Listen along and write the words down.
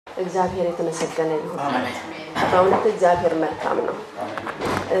እግዚአብሔር የተመሰገነ ይሁን በእውነት እግዚአብሔር መልካም ነው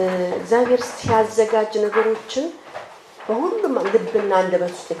እግዚአብሔር ሲያዘጋጅ ነገሮችን በሁሉም ልብና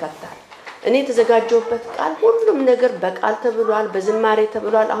አንደበት ውስጥ ይከታል እኔ ተዘጋጀውበት ቃል ሁሉም ነገር በቃል ተብሏል በዝማሬ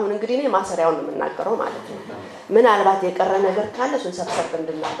ተብሏል አሁን እንግዲህ እኔ ማሰሪያውን ነው የምናገረው ማለት ነው ምን አልባት የቀረ ነገር ካለ እሱን ሰብሰብ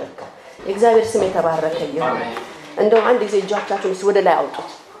እንድናደርግ እግዚአብሔር ስም የተባረከ ይሁን እንደው አንድ ጊዜ እጃችሁን ወደ ላይ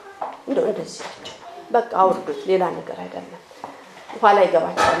አውጡት እንደው እንደዚህ በቃ አውርዱት ሌላ ነገር አይደለም ኋላ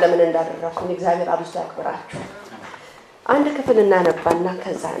ይገባችኋል ለምን እንዳደረኩኝ እግዚአብሔር አብዝቶ ያክብራችሁ አንድ ክፍል እናነባና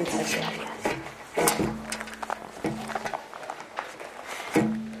ከዛ እንጸልያለን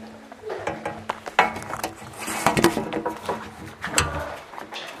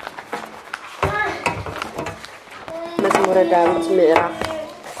መዝሙረ ዳዊት ምዕራፍ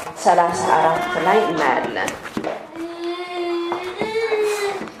 34 ላይ እናያለን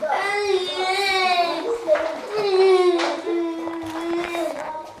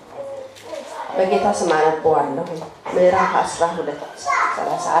በጌታ ስም አነባዋለሁ ምዕራፍ 12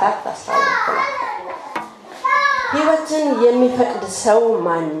 34 12 ሕይወትን የሚፈቅድ ሰው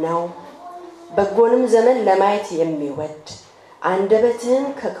ማን ነው በጎንም ዘመን ለማየት የሚወድ አንደበትህን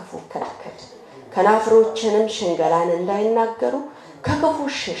ከክፉ ከልክል ከናፍሮችንም ሽንገላን እንዳይናገሩ ከክፉ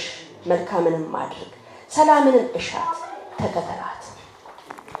ሽሽ መልካምንም ማድረግ ሰላምንም እሻት ተከተላት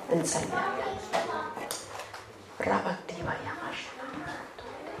እንጸልያለን ራባክቲባ ያማሽ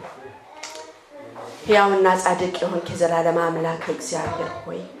ሕያውና ጻድቅ የሆንክ የዘላለም አምላክ እግዚአብሔር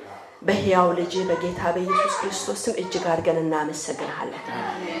ሆይ በሕያው ልጅ በጌታ በኢየሱስ ክርስቶስ ስም እጅግ አድርገን እናመሰግናለን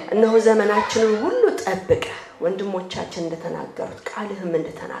እነሆ ዘመናችንን ሁሉ ጠብቀ ወንድሞቻችን እንደተናገሩት ቃልህም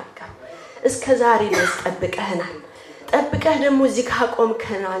እንደተናገሩ እስከ ዛሬ ድረስ ጠብቀህናል ጠብቀህ ደግሞ እዚህ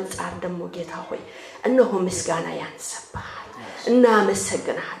ካቆምከን አንጻር ደግሞ ጌታ ሆይ እነሆ ምስጋና ያንሰባል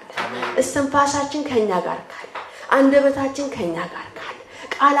እናመሰግናለን እስትንፋሳችን ከኛ ጋር ካለ አንደበታችን ከኛ ጋር ካለ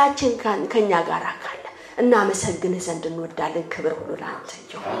ቃላችን ከኛ ጋር ካለ እናመሰግንህ ዘንድ እንወዳለን ክብር ሁሉ ላንተ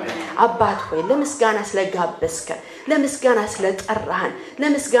ይሁን አባት ሆይ ለምስጋና ስለጋበስከን ለምስጋና ስለጠራህን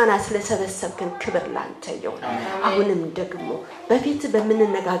ለምስጋና ስለሰበሰብከን ክብር ላንተ ይሁን አሁንም ደግሞ በፊት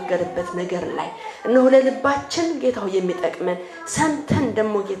በመነጋገርበት ነገር ላይ እነሆ ለልባችን ጌታው የሚጠቅመን ሰምተን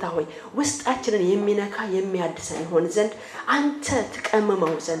ደግሞ ጌታ ሆይ ውስጣችንን የሚነካ የሚያድሰን ይሆን ዘንድ አንተ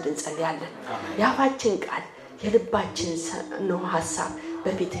ተቀመመው ዘንድ እንጸልያለን ያፋችን ቃል የልባችን ነው ሐሳብ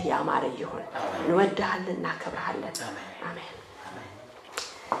በፊትህ ያማረ ይሁን እንወድሃለንና ከብረሃለን አሜን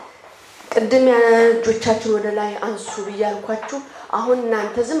ቅድም እጆቻችሁን ወደ ላይ አንሱ ብያልኳችሁ አሁን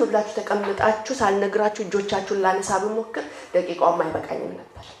እናንተ ዝም ብላችሁ ተቀምጣችሁ ሳልነግራችሁ እጆቻችሁን ላነሳ ብሞክር ደቂቃው አይበቃኝም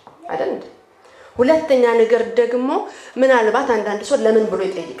ነበር አይደል ሁለተኛ ነገር ደግሞ ምን አልባት አንዳንድ ሰው ለምን ብሎ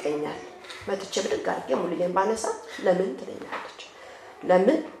ይጠይቀኛል መጥቼ ብድግ አድርጌ ሙሉዬን ባነሳ ለምን ትለኛለች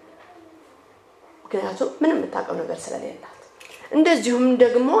ለምን ምክንያቱም ምንም የምታውቀው ነገር ስለሌላት እንደዚሁም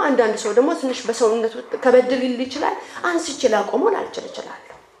ደግሞ አንዳንድ ሰው ደግሞ ትንሽ በሰውነቱ ከበድል ይችላል አንስቼ ላቆመው አልችልም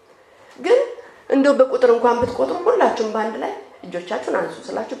ግን እንደው በቁጥር እንኳን ብትቆጥሩ ሁላችሁም ባንድ ላይ እጆቻችሁን አንሱ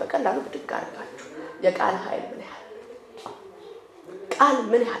ስላችሁ በቀላሉ ብድግ አድርጋችሁ የቃል ኃይል ምን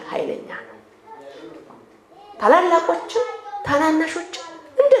ያህል ኃይለኛ ነው ታላላቆችም ታናናሾችም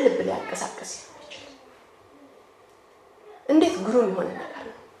እንደ ልብ ሊያንቀሳቀስ ይችላል እንዴት ግሩም የሆነ ነገር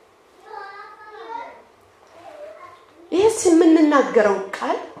ነው ይሄ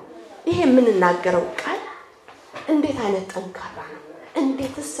የምንናገረው ቃል እንዴት አይነት ጠንካራ ነው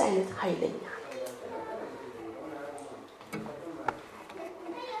እንዴትስ አይነት ኃይለኛ ነው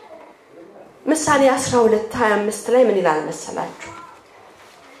ምሳሌ 12:25 ላይ ምን ይላል መሰላችሁ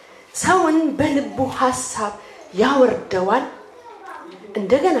ሰውን በልቡ ሐሳብ ያወርደዋል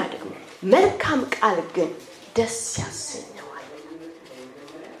እንደገና ደግሞ መልካም ቃል ግን ደስ ያሰኘዋል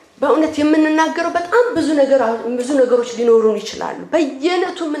በእውነት የምንናገረው በጣም ብዙ ነገሮች ሊኖሩን ይችላሉ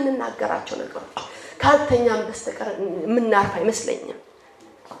በየነቱ የምንናገራቸው ነገሮች ካልተኛም በስተቀር ምናርፍ አይመስለኝም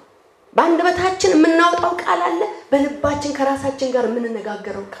በአንደበታችን የምናወጣው ቃል አለ በልባችን ከራሳችን ጋር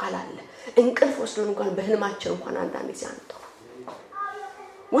የምንነጋገረው ቃል አለ እንቅልፍ ወስዶን እንኳን በህልማችን እንኳን አንዳንድ ጊዜ አንተው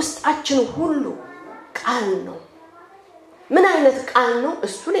ውስጣችን ሁሉ ቃል ነው ምን አይነት ቃል ነው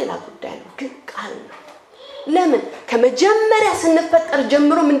እሱ ሌላ ጉዳይ ነው ግን ቃል ነው ለምን ከመጀመሪያ ስንፈጠር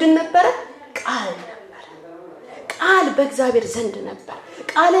ጀምሮ ምንድን ነበር ቃል ነበር ቃል በእግዚአብሔር ዘንድ ነበር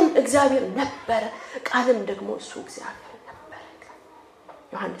ቃልም እግዚአብሔር ነበር ቃልም ደግሞ እሱ እግዚአብሔር ነበር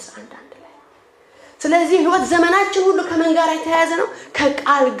ዮሐንስ 1:1 ላይ ስለዚህ ህይወት ዘመናችን ሁሉ ከምን ጋር የተያያዘ ነው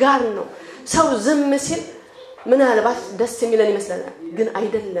ከቃል ጋር ነው ሰው ዝም ሲል ምን አልባት ደስ የሚለን ይመስላል ግን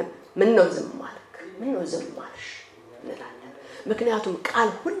አይደለም ምን ነው ዝም ማልሽ እንላለን ምክንያቱም ቃል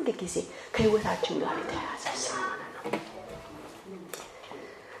ሁሉ ጊዜ ከህይወታችን ጋር የተያያዘ ስለሆነ ነው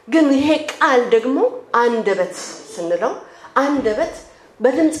ግን ይሄ ቃል ደግሞ አንደበት ስንለው አንደበት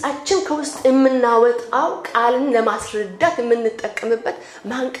በድምጻችን ከውስጥ የምናወጣው ቃልን ለማስረዳት የምንጠቀምበት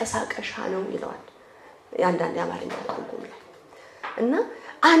ማንቀሳቀሻ ነው ይላል ያንዳንድ ያማርኛ ትርጉም ላይ እና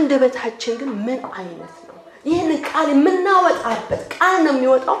አንደበታችን ግን ምን አይነት ነው ይሄን ቃል የምናወጣበት ቃል ነው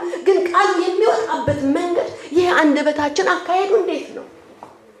የሚወጣው ግን ቃል የሚወጣበት መንገድ ይሄ አንደበታችን አካሄዱ እንዴት ነው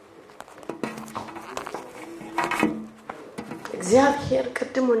እግዚአብሔር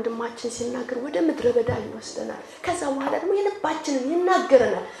ቅድም ወንድማችን ሲናገር ወደ ምድረ በዳ ይወስደናል ከዛ በኋላ ደግሞ የልባችንን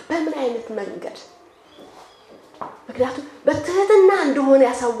ይናገረናል በምን አይነት መንገድ ምክንያቱም በትህትና እንደሆነ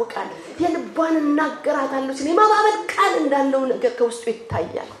ያሳውቃል የልቧን እናገራታለሁ ሲል የማባበል ቃል እንዳለው ነገር ከውስጡ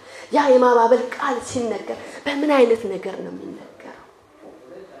ይታያል ያ የማባበል ቃል ሲነገር በምን አይነት ነገር ነው የሚነገረው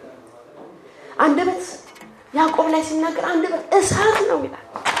አንደበት ያዕቆብ ላይ ሲናገር አንደበት እሳት ነው ይላል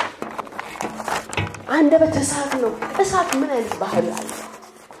አንደበት እሳት ነው እሳት ምን አይነት ባህሪ አለው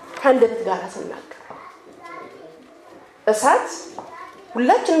ከአንደበት ጋር ሲናገር እሳት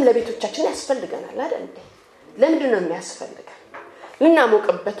ሁላችንም ለቤቶቻችን ያስፈልገናል አይደል እንዴ ለምንድን ነው የሚያስፈልገን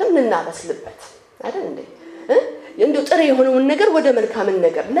ልናሞቅበትም ልናበስልበት አይደል እንዴ እንደው ጥሬ የሆነውን ነገር ወደ መልካም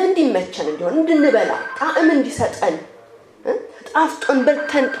ነገር ለእንዲመቸን እንዲሆን እንድንበላ ጣዕም እንዲሰጠን ጣፍጦን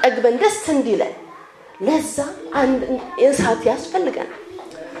በልተን ጠግበን ደስ እንዲለን ለዛ አንድ እሳት ያስፈልገናል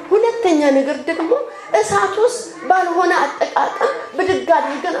ሁለተኛ ነገር ደግሞ እሳቱስ ባልሆነ አጠቃቀም በድግ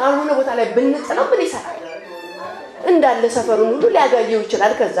አድርገን አልሆነ ቦታ ላይ ብንጥለው ምን ይሰራል እንዳለ ሰፈሩን ሁሉ ሊያጋየው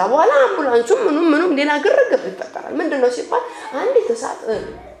ይችላል ከዛ በኋላ አምቡላንሱም ምኑም ሌላ ግርግር ይፈጠራል ምንድነው ሲባል አንዲት እሳት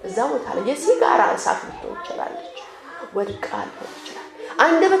እዛ ቦታ ላይ የሲጋራ እሳት ልትሆን ትችላለች ወድቃል ይችላል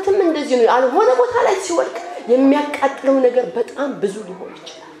አንደበትም እንደዚህ ነው አልሆነ ቦታ ላይ ሲወድቅ የሚያቃጥለው ነገር በጣም ብዙ ሊሆን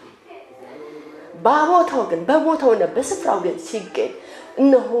ይችላል በቦታውና በስፍራው ግን ሲገኝ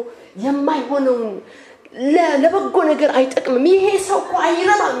እነሆ የማይሆነውን ለበጎ ነገር አይጠቅምም ይሄ ሰው እኮ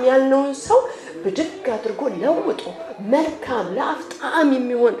አይረባም ያልነውን ሰው በድግ አድርጎ ለውጦ መልካም ለአፍጣም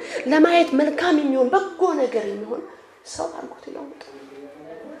የሚሆን ለማየት መልካም የሚሆን በጎ ነገር የሚሆን ሰው አድርጎት ለውጦ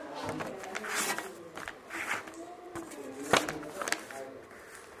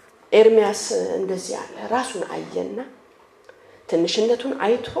ኤርሚያስ እንደዚህ ያለ ራሱን አየና ትንሽነቱን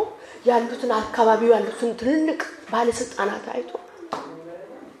አይቶ ያሉትን አካባቢው ያሉትን ትልቅ ባለስልጣናት አይቶ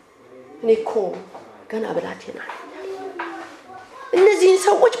እኔኮ ገና ብላቴና እነዚህ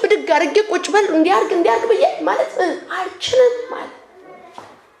ሰዎች ብድግ አድርጌ ቁጭ በል እንዲያርግ በየ ማለት አልችልም ማለት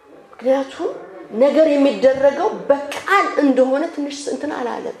ምክንያቱም ነገር የሚደረገው በቃል እንደሆነ ትንሽ እንትን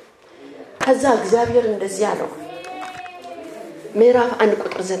አላለም ከዛ እግዚአብሔር እንደዚህ ያለው ምዕራፍ 1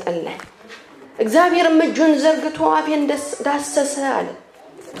 ቁጥር 9 ላይ እግዚአብሔር እጁን ዘርግቶ አፌን ዳሰሰ አለ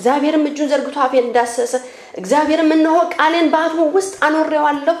እግዚአብሔር እጁን ዘርግቶ አፌን ዳሰሰ እግዚአብሔር እነሆ ቃሌን በአፉ ውስጥ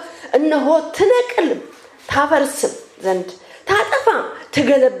አኖሬዋለሁ እነሆ ትነቅልም ታፈርስም ዘንድ ታጠፋም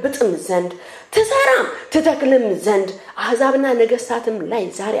ትገለብጥም ዘንድ ትሰራም ትተክልም ዘንድ አሕዛብና ነገስታትም ላይ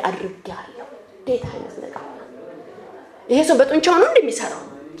ዛሬ አድርጌያለሁ ዴታ አይነት ነገር ይሄ ሰው በጡንቻው ነው እንደሚሰራው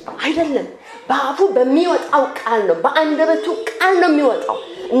አይደለም በአፉ በሚወጣው ቃል ነው በአንደበቱ ቃል ነው የሚወጣው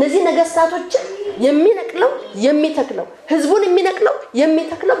እነዚህ ነገስታቶች የሚነቅለው የሚተክለው ህዝቡን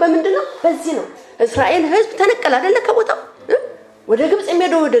የሚተክለው በምንድነው በዚህ ነው እስራኤል ህዝብ ተነቀለ አይደለ ከቦታው ወደ ግብጽ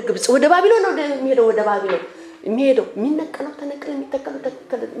የሚሄደው ወደ ግብጽ ወደ ባቢሎን ወደ ባቢሎን የሚሄደው የሚነቀለው ተነቀለ የሚተከለው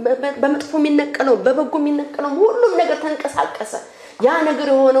ተከለ በመጥፎ የሚነቀለው በበጎ የሚነቀለው ሁሉም ነገር ተንቀሳቀሰ ያ ነገር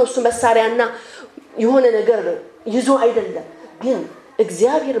የሆነው እሱ መሳሪያና የሆነ ነገር ይዞ አይደለም ግን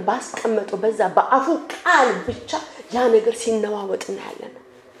እግዚአብሔር ባስቀመጠው በዛ በአፉ ቃል ብቻ ያ ነገር ሲነዋወጥ እናያለን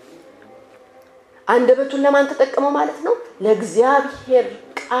አንደበቱን ለማን ተጠቀመው ማለት ነው ለእግዚአብሔር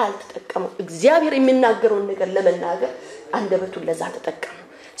ቃል ተጠቀመው እግዚአብሔር የሚናገረውን ነገር ለመናገር አንደበቱን ለዛ ተጠቀመው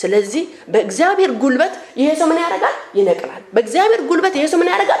ስለዚህ በእግዚአብሔር ጉልበት ይሄ ሰው ምን ያደርጋል ይነቅላል በእግዚአብሔር ጉልበት ይሄ ሰው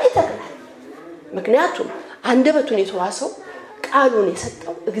ምን ያደርጋል ይተክላል ምክንያቱም አንደበቱን የተዋሰው ቃሉን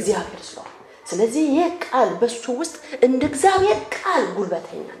የሰጠው እግዚአብሔር ስለሆነ ስለዚህ ይሄ ቃል በሱ ውስጥ እንደ እግዚአብሔር ቃል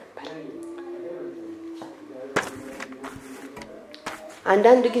ጉልበተኛ ነበር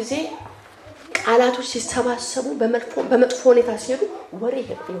አንዳንድ ጊዜ ቃላቶች ሲሰባሰቡ በመጥፎ ሁኔታ ሲሄዱ ወሬ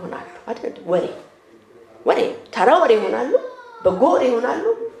ይሆናሉ አይደል ወሬ ተራ ወሬ ይሆናሉ በጎ ወሬ ይሆናሉ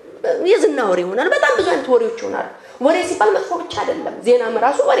የዝና ወሬ ይሆናሉ በጣም ብዙ አይነት ወሬዎች ይሆናሉ ወሬ ሲባል መጥፎ ብቻ አይደለም ዜናም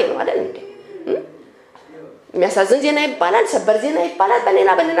ራሱ ወሬ ነው አይደል እንዴ የሚያሳዝን ዜና ይባላል ሰበር ዜና ይባላል በሌላ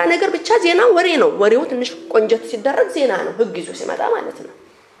ነገር ብቻ ዜና ወሬ ነው ወሬው ትንሽ ቆንጀት ሲደረግ ዜና ነው ህግ ይዞ ሲመጣ ማለት ነው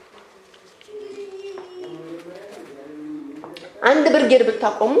አንድ ብርጌድ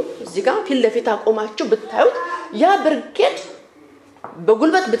ብታቆሙ እዚህ ጋር ፊት ለፊት አቆማችሁ ብታዩት ያ ብርጌድ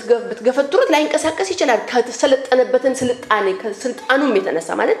በጉልበት ብትገፈትሩት ላይንቀሳቀስ ይችላል ከተሰለጠነበትን ከስልጣኑም የተነሳ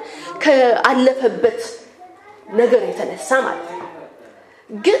ማለት ከአለፈበት ነገር የተነሳ ማለት ነው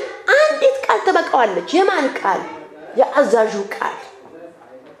ግን አንዲት ቃል ተበቃዋለች የማን ቃል የአዛዡ ቃል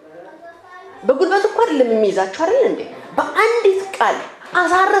በጉልበት እኮ አይደለም የሚይዛቸው አይደል እንዴ በአንዲት ቃል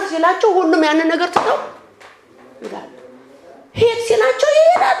አሳረፍ ሲላቸው ሁሉም ያንን ነገር ትተው ይላሉ ሄድ ሲላቸው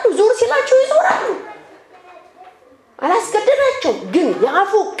ይሄዳሉ ዙር ሲላቸው ይዞራሉ አላስገደዳቸው ግን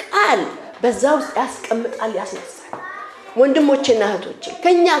ያፉ ቃል በዛው ያስቀምጣል ያስነሳል ወንድሞቼና እህቶቼ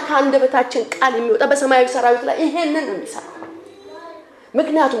ከኛ ከአንደበታችን ቃል የሚወጣ በሰማያዊ ሰራዊት ላይ ይሄንን ነው የሚሰራው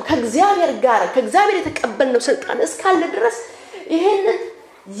ምክንያቱም ከእግዚአብሔር ጋር ከእግዚአብሔር የተቀበልነው ስልጣን እስካለ ድረስ ይሄንን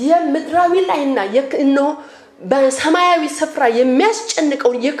የምድራዊ ላይና የእነሆ በሰማያዊ ስፍራ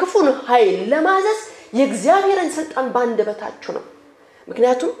የሚያስጨንቀው የክፉን ኃይል ለማዘዝ የእግዚአብሔርን ስልጣን በአንደበታችሁ ነው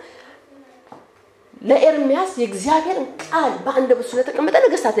ምክንያቱም ለኤርሚያስ የእግዚአብሔርን ቃል በአንደበቱ ስለተቀመጠ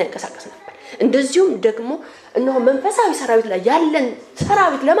ነገስታትን ያንቀሳቀስ ነበር እንደዚሁም ደግሞ እነሆ መንፈሳዊ ሰራዊት ላይ ያለን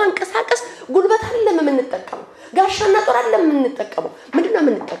ሰራዊት ለማንቀሳቀስ ጉልበት አይደለም የምንጠቀመው ጋሻና ጦር አይደለም የምንጠቀመው ምንድነው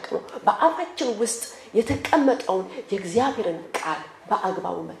የምንጠቀመው በአፋችን ውስጥ የተቀመጠውን የእግዚአብሔርን ቃል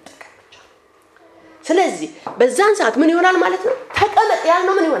በአግባቡ መጠቀም ብቻ ስለዚህ በዛን ሰዓት ምን ይሆናል ማለት ነው ተቀመጥ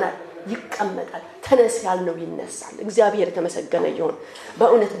ያልነው ምን ይሆናል ይቀመጣል ተነስ ያልነው ይነሳል እግዚአብሔር የተመሰገነ ይሁን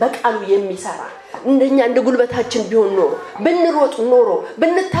በእውነት በቃሉ የሚሰራ እንደኛ እንደ ጉልበታችን ቢሆን ኖሮ ብንሮጥ ኖሮ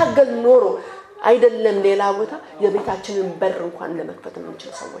ብንታገል ኖሮ አይደለም ሌላ ቦታ የቤታችንን በር እንኳን ለመክፈት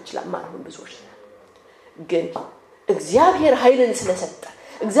የምንችል ሰዎች ለማንሆን ብዙዎች ግን እግዚአብሔር ኃይልን ስለሰጠ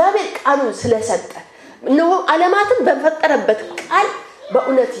እግዚአብሔር ቃሉን ስለሰጠ ነው ዓለማትን በፈጠረበት ቃል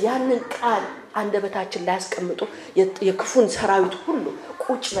በእውነት ያንን ቃል አንደበታችን ላይ ያስቀምጡ የክፉን ሰራዊት ሁሉ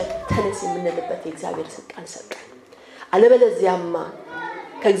ቁጭ በል ተነስ የምንልበት የእግዚአብሔር ስልጣን ሰጠ አለበለዚያማ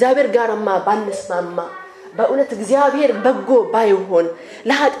ከእግዚአብሔር ጋርማ ባንስማማ በእውነት እግዚአብሔር በጎ ባይሆን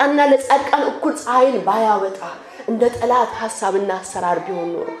ለኃጢአትና ለጻድቃን እኩል ፀሐይን ባያወጣ እንደ ጠላት ሐሳብና አሰራር ቢሆን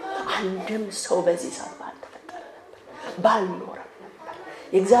ኖሮ አንድም ሰው በዚህ ሰዓት ባልተፈጠረ ነበር ባልኖረ ነበር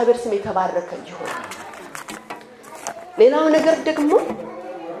የእግዚአብሔር ስም የተባረከ ይሁን ሌላው ነገር ደግሞ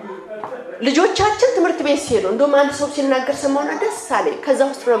ልጆቻችን ትምህርት ቤት ሲሄዱ እንደውም አንድ ሰው ሲናገር ሰማውና ደስ አለኝ ከዛ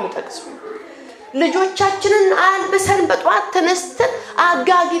ውስጥ ነው የምጠቅሰው ልጆቻችንን አልብሰን በጧት ተነስተን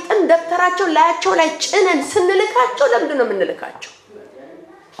አጋጊጠን ደብተራቸው ላያቸው ላይ ጭነን ስንልካቸው ለምንድን ነው የምንልካቸው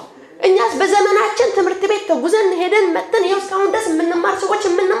እኛስ በዘመናችን ትምህርት ቤት ተጉዘን ሄደን መጥተን ይኸው እስካሁን ደስ የምንማር ሰዎች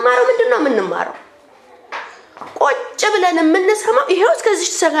የምንማረው ምንድነው የምንማረው ቁጭ ብለን የምንሰማው ይሄው እስከዚህ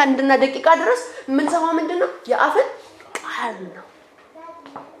ሰከንድና ደቂቃ ድረስ የምንሰማው ምንድነው የአፍን ቃል ነው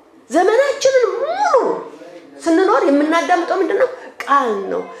ዘመናችንን ሙሉ ስንኖር የምናዳምጠው ምንድነው ቃል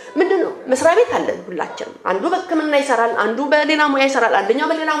ነው ምንድነው መስሪያ ቤት አለን ሁላችንም አንዱ በሕክምና ይሰራል አንዱ በሌላ ሙያ ይሰራል አንደኛው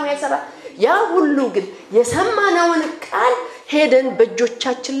በሌላ ሙያ ይሰራል ያ ሁሉ ግን የሰማነውን ቃል ሄደን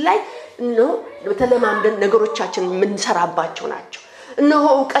በእጆቻችን ላይ ነው ተለማምደን ነገሮቻችን የምንሰራባቸው ናቸው እነሆ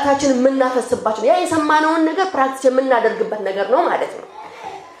ዕውቀታችንን የምናፈስባቸው ያ የሰማነውን ነገር ፕራክቲስ የምናደርግበት ነገር ነው ማለት ነው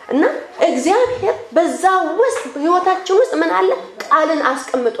እና እግዚአብሔር በዛ ውስጥ ህይወታችን ውስጥ ምን አለ ቃልን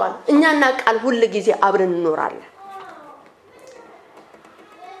አስቀምጧል እኛና ቃል ሁሉ ጊዜ አብረን እንኖራለን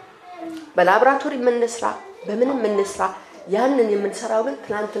በላብራቶሪ ምንስራ በምንም ምንስራ ያንን የምንሰራው ግን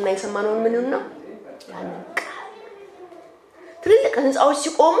ትናንትና የሰማነው ምን ነው ያንን ቃል ትልልቅ ህንጻዎች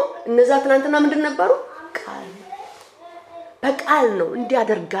ሲቆሙ እነዛ ትናንትና ምንድን ነበሩ ቃል በቃል ነው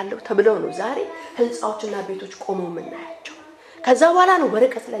እንዲያደርጋለሁ ተብለው ነው ዛሬ ህንጻዎችና ቤቶች ቆመው የምናያቸው ከዛ በኋላ ነው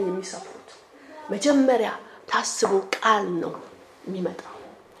ወረቀት ላይ የሚሰፍሩት መጀመሪያ ታስቦ ቃል ነው የሚመጣው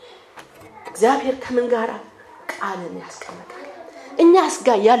እግዚአብሔር ከምን ጋር ቃልን ያስቀምጣል እኛስ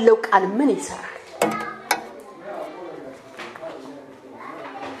ጋር ያለው ቃል ምን ይሰራል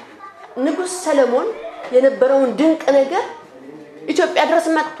ንጉስ ሰለሞን የነበረውን ድንቅ ነገር ኢትዮጵያ ድረስ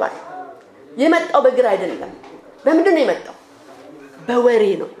መጥቷል የመጣው በግራ አይደለም በምንድን ነው የመጣው በወሬ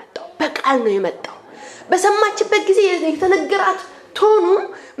ነው የመጣው በቃል ነው የመጣው በሰማችበት ጊዜ የተነገራት ቶኑ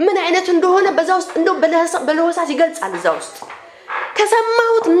ምን አይነት እንደሆነ በዛው ውስጥ እንደው በለሆሳስ ይገልጻል እዛው ውስጥ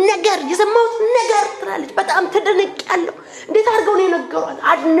ከሰማሁት ነገር የሰማሁት ነገር ትላለች በጣም ተደነቅያለሁ እንዴት አድርገው ነው የነገሯት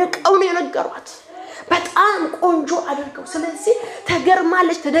አድንቀው ነው የነገሯት በጣም ቆንጆ አድርገው ስለዚህ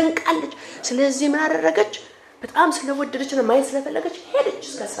ተገርማለች ተደንቃለች ስለዚህ ምን አደረገች በጣም ስለወደደች ነው ማየት ስለፈለገች ሄደች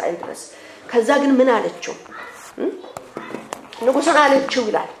እስከ እስራኤል ድረስ ከዛ ግን ምን አለችው ንጉሱን አለችው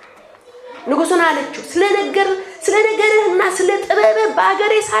ይላል ንጉሱን አለችው ስለነገርህና ስለጥበብህ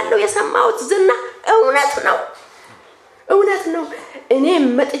በአገሬ ሳለው የሰማሁት ዝና እውነት ነው እኔ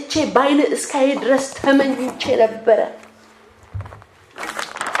መጥቼ ባይን እስካይ ድረስ ተመኝቼ ነበር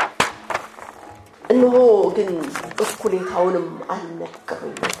እነሆ ግን እኩሌታውንም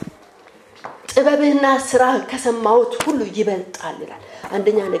አልነገሩኝ ጥበብህና ስራ ከሰማሁት ሁሉ ይበልጣል ይላል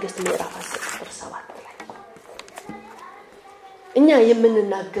አንደኛ ነገሥት ምዕራፍ 17 ላይ እኛ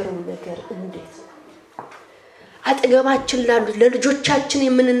የምንናገረው ነገር እንዴት ነው አጠገባችን ላሉት ለልጆቻችን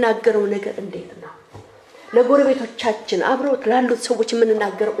የምንናገረው ነገር እንዴት ነው ለጎረቤቶቻችን አብሮት ላሉት ሰዎች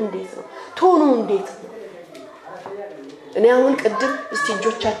የምንናገረው እንዴት ነው? ቶኑ እንዴት ነው? እኔ አሁን ቅድም እስቲ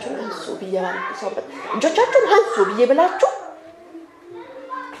እጆቻችሁን አንሱ ብዬባልኩ ሰውበት እጆቻችሁን አንሱ ብዬ ብላችሁ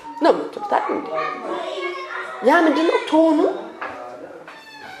ነው የምትሉት እንዴ? ያ ምንድነው? ቶኑ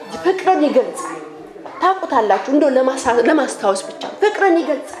ፍቅርን ይገልጻል። ታውቁታላችሁ። እንደው ለማስታወስ ብቻ ፍቅርን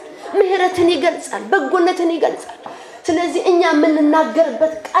ይገልጻል፣ ምህረትን ይገልጻል፣ በጎነትን ይገልጻል። ስለዚህ እኛ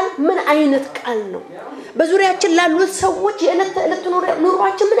የምንናገርበት ቃል ምን አይነት ቃል ነው? በዙሪያችን ላሉት ሰዎች የዕለት ተዕለት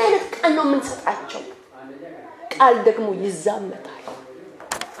ኑሯችን ምን አይነት ቃል ነው የምንሰጣቸው? ቃል ደግሞ ይዛመታል።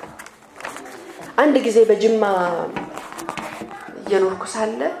 አንድ ጊዜ በጅማ የኖርኩ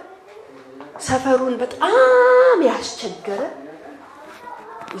ሳለ ሰፈሩን በጣም ያስቸገረ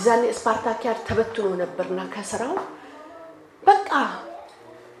ይዛኔ ስፓርታኪያር ተበትኖ ነበርና ከስራው በቃ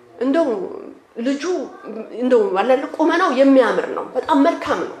እንደው ልጁ እንደው ወለል ቆመናው የሚያምር ነው፣ በጣም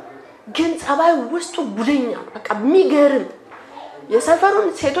መልካም ነው። ግን ጸባዩ ውስጡ ቡደኛ በቃ የሚገርም የሰፈሩን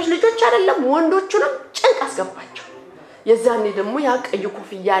ሴቶች ልጆች አይደለም ወንዶቹንም ጭንቅ አስገባቸው። የዛኔ ደግሞ ያ ቀይ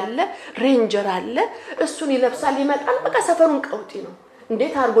ኮፍያ አለ፣ ሬንጀር አለ፣ እሱን ይለብሳል ይመጣል። በቃ ሰፈሩን ቀውጢ ነው።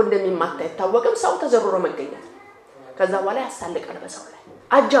 እንዴት አርጎ እንደሚማታ አይታወቅም። ሰው ተዘርሮ መገኘት ከዛ በኋላ ያሳልቃል በሰው ላይ።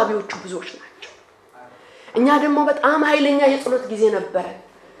 አጃቢዎቹ ብዙዎች ናቸው። እኛ ደግሞ በጣም ኃይለኛ የጸሎት ጊዜ ነበር።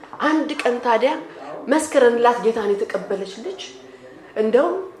 አንድ ቀን ታዲያ መስከረንላት ጌታን የተቀበለች ልጅ እንደው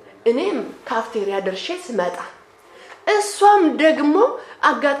እኔም ካፍቴሪያ ደርሼ ስመጣ እሷም ደግሞ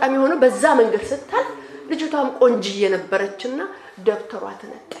አጋጣሚ ሆኖ በዛ መንገድ ስታል ልጅቷም ቆንጂዬ ነበረችና ደብተሯ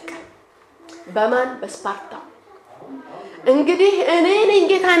ተነጠቀ። በማን? በስፓርታ። እንግዲህ እኔ ነኝ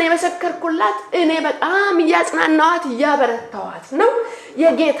ጌታን የመሰከርኩላት። እኔ በጣም ያጽናናዋት ያበረታዋት ነው።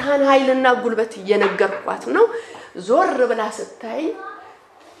 የጌታን ኃይልና ጉልበት እየነገርኳት ነው። ዞር ብላ ስታይ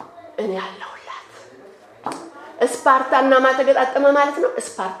እኔ አለሁላት። ስፓርታና ማተገጣጠመ ማለት ነው።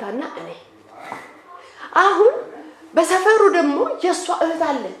 ስፓርታና እኔ አሁን በሰፈሩ ደግሞ የሷ እህት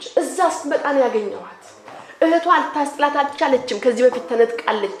አለች። እዛ ስትመጣ ነው ያገኘዋት። እህቷ አልታስጥላት አልቻለችም። ከዚህ በፊት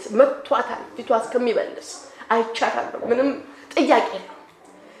ተነጥቃለች፣ መጥቷታል። ፊቷ እስከሚበልስ አይቻታለሁ። ምንም ጥያቄ የለም።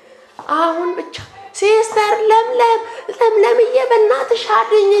 አሁን ብቻ ሲስተር ለምለምዬ በእናትሽ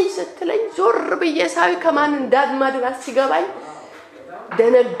አድኝኝ ስትለኝ ዞር ብዬ ሳይ ከማን እንዳድማድራት ሲገባኝ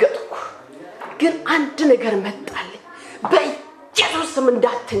ደነገጥኩ። ግን አንድ ነገር መጣልኝ። በኢየሱስ ስም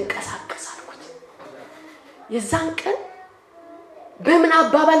እንዳትንቀሳቀስ አልኩት። የዛን ቀን በምን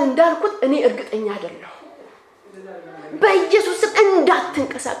አባባል እንዳልኩት እኔ እርግጠኛ አይደለሁ። በኢየሱስ ስም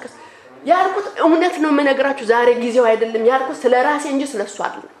እንዳትንቀሳቀስ ያልኩት እውነት ነው የምነግራችሁ። ዛሬ ጊዜው አይደለም ያልኩት ስለራሴ እንጂ ስለሱ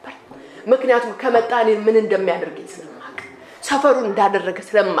አይደለም። ምክንያቱም ከመጣ እኔ ምን እንደሚያደርገኝ ስለማቅ፣ ሰፈሩን እንዳደረገ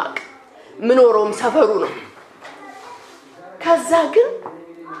ስለማቅ፣ ምኖረውም ሰፈሩ ነው። ከዛ ግን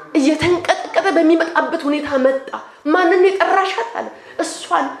እየተንቀጠቀጠ በሚመጣበት ሁኔታ መጣ። ማንንም የጠራሻት አለ።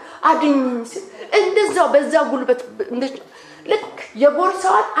 እሷን አድኝኝ ሲል እንደዛው በዛ ጉልበት ልክ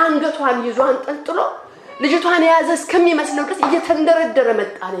የቦርሳዋን አንገቷን ይዞ አንጠልጥሎ ልጅቷን የያዘ እስከሚመስለው ድረስ እየተንደረደረ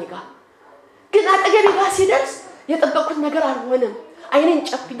መጣ ነጋ። ግን አጠገቤ ጋር ሲደርስ የጠበቅኩት ነገር አልሆነም። አይኔን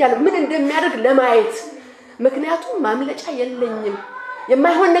ጨፍኛለሁ ምን እንደሚያደርግ ለማየት። ምክንያቱም ማምለጫ የለኝም።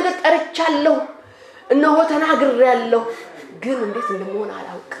 የማይሆን ነገር ጠርቻለሁ፣ እነሆ ተናግሬያለሁ። ግን እንዴት እንደሆነ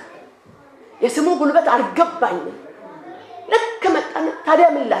አላውቅም። የስሙ ጉልበት አልገባኝም። ልክ መጣና ታዲያ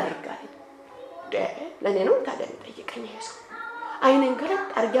ምን ላድርጋለሁ? ለኔ ነው ታዲያ የሚጠይቀኝ ይሄ ሰው። አይኔን ገለጥ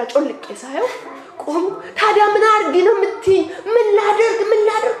አርጋ ጮልቄ ሳየው ቆም። ታዲያ ምን አርጊ ነው የምትይኝ? ምን ላድርግ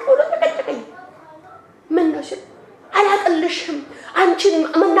ብሎ ተቀጨቀኝ። ምን ነው ሲል አላቀልሽም፣ አንቺን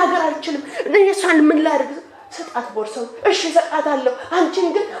መናገር አልችልም። እኔሳን ምን ላድርግ? ሰጣት ቦርሳው። እሺ ሰጣታለሁ። አንቺን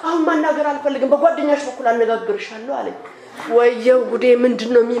ግን አሁን መናገር አልፈልግም፣ በጓደኛሽ በኩል አነጋግርሻለሁ አለኝ። ወየው ጉዴ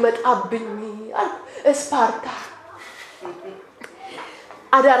ምንድነው የሚመጣብኝ አልኩ። ስፓርታ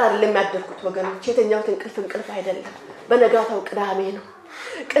አዳር አይደለም ያደርኩት ወገኖች። የተኛው እንቅልፍ አይደለም። በነጋታው ቅዳሜ ነው።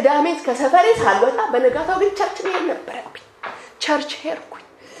 ቅዳሜ ከሰፈሬ ሳልወጣ በነጋታው ግን ቸርች መሄድ ነበረብኝ። ቸርች ሄድኩኝ።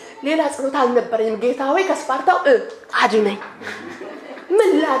 ሌላ ጸሎት አልነበረኝም። ጌታ ሆይ ከስፓርታው አድነኝ።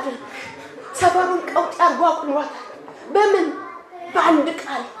 ምን ላድርግ? ሰፈሩን ቀውጥ አርጓ አቁሟታል። በምን? በአንድ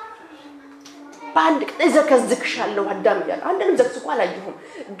ቃል እዘከዝክሻለሁ አዳም ይላል። አንድንም ዘክዝቆ አላየሁም፣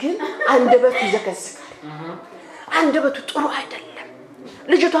 ግን አንደበቱ ይዘከዝካል። አንደበቱ ጥሩ አይደለም።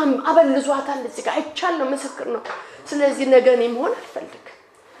 ልጅቷም አበልዟታል። እዚህ ጋር አይቻለሁ፣ ምስክር ነው። ስለዚህ ነገ እኔ መሆን አልፈልግም።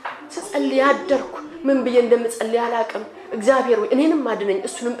 ስጸልይ አደርኩ። ምን ብዬ እንደምጸልይ አላውቅም። እግዚአብሔር ወይ እኔንም አድነኝ፣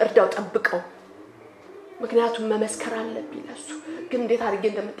 እሱንም እርዳው፣ ጠብቀው። ምክንያቱም መመስከር አለብኝ ለሱ። ግን እንዴት አድርጌ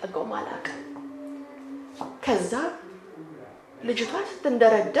እንደምጠጋው አላውቅም። ከዛ ልጅቷ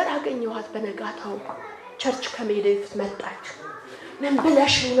ስትንደረደር አገኘኋት። በነጋታው ቸርች ከመሄዴ በፊት መጣች። ምን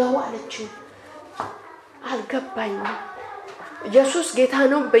ብለሽ ነው አለችኝ። አልገባኝም። ኢየሱስ ጌታ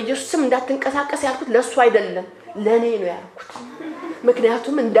ነው በኢየሱስም እንዳትንቀሳቀስ ያልኩት ለሱ አይደለም ለኔ ነው ያልኩት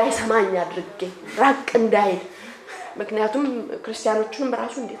ምክንያቱም እንዳይሰማኝ አድርጌ ራቅ እንዳይል ምክንያቱም ክርስቲያኖችንም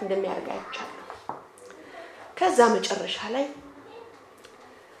ራሱ እንዴት እንደሚያርጋቸው ከዛ መጨረሻ ላይ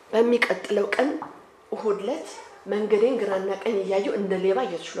በሚቀጥለው ቀን እሁድ ዕለት መንገዴን ግራና ቀኝ ያያየው እንደ ሌባ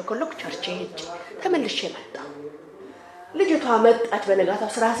እየተሽለኮለኩ ቸርች ሄጄ ተመልሼ መጣሁ ልጅቷ መጣች በነጋታው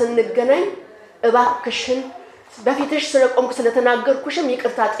ስራ ስንገናኝ እባክሽን በፊትሽ ስለቆምኩ ስለተናገርኩሽም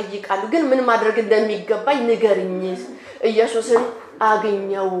ይቅርታ ጠይቃለሁ ግን ምን ማድረግ እንደሚገባኝ ንገሪኝ ኢየሱስን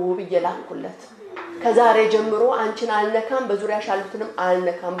አገኘው ብየላኩለት ከዛሬ ጀምሮ አንቺን አልነካም በዙሪያሽ ያሉትንም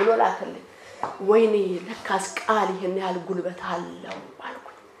አልነካም ብሎ ላከልኝ ወይኔ ለካስ ቃል ይሄን ያህል ጉልበት አለው አልኩ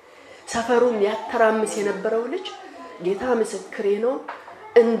ሰፈሩን ያተራምስ የነበረው ልጅ ጌታ ምስክሬ ነው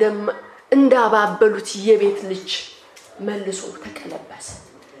እንዳባበሉት የቤት ልጅ መልሶ ተቀለበሰ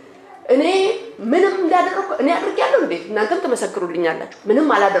እኔ ምንም እንዳደረኩ እኔ አድርጌያለሁ እንዴ እናንተም ተመሰክሩልኛላችሁ ምንም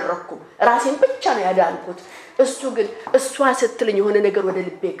አላደረኩም ራሴን ብቻ ነው ያዳንኩት እሱ ግን እሷ ስትልኝ የሆነ ነገር ወደ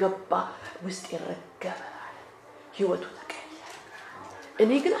ልቤ ገባ ውስጥ ይረገበ ህይወቱ ተቀየረ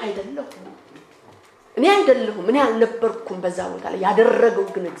እኔ ግን አይደለሁም እኔ አልነበርኩም በዛ ቦታ ላይ ያደረገው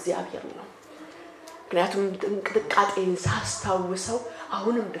ግን እግዚአብሔር ነው ምክንያቱም እንቅጥቃጤን ሳስታውሰው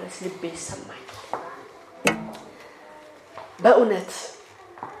አሁንም ድረስ ልቤ ይሰማኝ በእውነት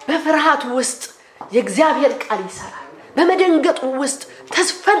በፍርሃት ውስጥ የእግዚአብሔር ቃል ይሰራል በመደንገጥ ውስጥ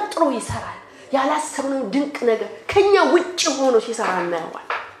ተስፈንጥሮ ይሰራል ያላሰብነው ድንቅ ነገር ከኛ ውጪ ሆኖ ሲሰራ እናየዋል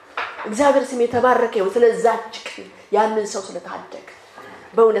እግዚአብሔር ስም የተባረከ ይሁን ስለዛች ያንን ሰው ስለታደገ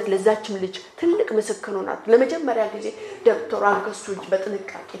በእውነት ለዛችም ልጅ ትልቅ ምስክር ሆናት ለመጀመሪያ ጊዜ ዶክተሯን ከሱ እጅ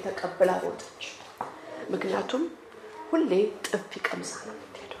በጥንቃቄ ተቀብላ ወጣች ምክንያቱም ሁሌ ጥፊ ቀምሳ ነው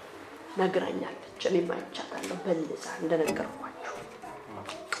የምትሄደው ነግራኛለች እኔ ማይቻታለሁ በልዛ እንደነገርኳችሁ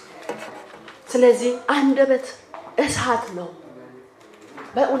ስለዚህ አንደበት እሳት ነው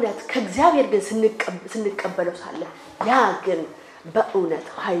በእውነት ከእግዚአብሔር ግን ስንቀበለው ሳለ ያ ግን በእውነት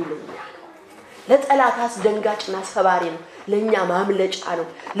ኃይለኛ ነው ለጠላት አስደንጋጭና ሰባሪ ነው ለኛ ማምለጫ ነው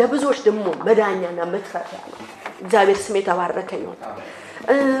ለብዙዎች ደግሞ መዳኛና መትረፊያ ነው እግዚአብሔር ስም የተባረከ ይሁን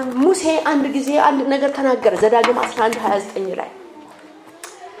ሙሴ አንድ ጊዜ አንድ ነገር ተናገረ ዘዳግም 11:29 ላይ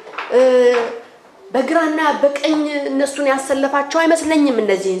በግራና በቀኝ እነሱን ያሰለፋቸው አይመስለኝም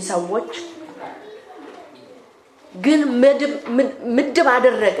እነዚህን ሰዎች ግን ምድብ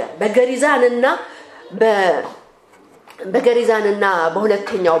አደረገ በገሪዛንና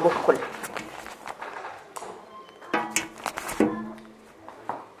በሁለተኛው በኩል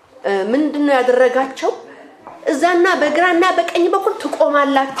ምንድነው ያደረጋቸው እዛና በግራና በቀኝ በኩል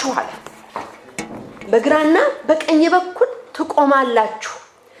ትቆማላችሁ አለ በግራና በቀኝ በኩል ትቆማላችሁ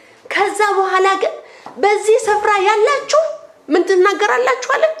ከዛ በኋላ ግን በዚህ ስፍራ ያላችሁ ምን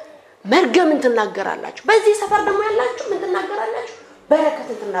ትናገራላችሁ አለ መርገምን ትናገራላችሁ በዚህ ሰፈር ደግሞ ያላችሁ ምን ትናገራላችሁ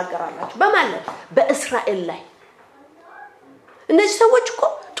በረከትን ትናገራላችሁ በማለት በእስራኤል ላይ እነዚህ ሰዎች እኮ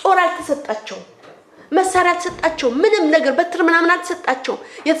ጦር አልተሰጣቸው መሳሪያ አልተሰጣቸው ምንም ነገር በትር ምናምን አልተሰጣቸው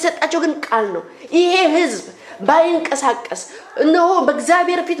የተሰጣቸው ግን ቃል ነው ይሄ ህዝብ ባይንቀሳቀስ እነሆ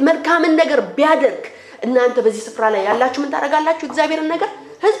በእግዚአብሔር ፊት መልካምን ነገር ቢያደርግ እናንተ በዚህ ስፍራ ላይ ያላችሁ ምን ታረጋላችሁ እግዚአብሔርን ነገር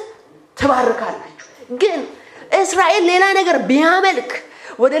ህዝብ ተባርካላችሁ ግን እስራኤል ሌላ ነገር ቢያመልክ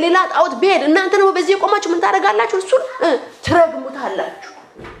ወደ ሌላ ጣዖት ቢሄድ እናንተ ነው በዚህ ቆማችሁ ምን ታረጋላችሁ እሱን ትረግሙታላችሁ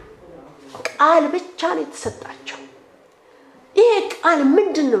ቃል ብቻ ነው የተሰጣቸው ይሄ ቃል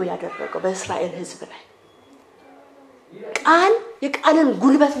ምንድነው ያደረገው በእስራኤል ህዝብ ላይ ቃል የቃልን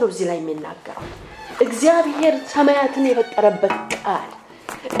ጉልበት ነው እዚህ ላይ የሚናገረው እግዚአብሔር ሰማያትን የፈጠረበት ቃል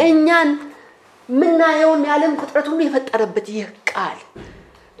እኛን ምናየውን ያለም ፍጥረት ሁሉ የፈጠረበት ይህ ቃል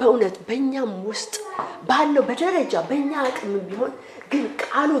በእውነት በእኛም ውስጥ ባለው በደረጃ በእኛ አቅም ቢሆን ግን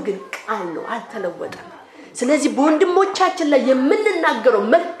ቃሉ ግን ቃል ነው አልተለወጠም ስለዚህ በወንድሞቻችን ላይ የምንናገረው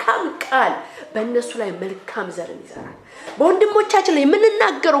መልካም ቃል በእነሱ ላይ መልካም ዘርን ይዘራል በወንድሞቻችን ላይ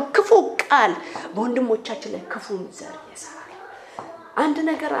የምንናገረው ክፉ ቃል በወንድሞቻችን ላይ ክፉ ዘር ይዘራል አንድ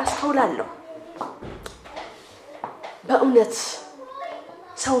ነገር አስተውላለሁ በእውነት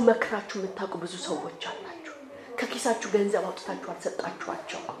ሰው መክራችሁ የምታውቁ ብዙ ሰዎች አላችሁ ከኪሳችሁ ገንዘብ አውጥታችሁ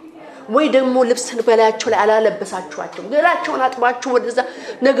አልሰጣችኋቸው ወይ ደግሞ ልብስን በላያቸው ላይ አላለበሳችኋቸው ገላቸውን አጥባችሁ ወደዛ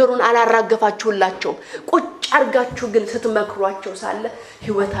ነገሩን አላራገፋችሁላቸው ቁጭ አርጋችሁ ግን ስትመክሯቸው ሳለ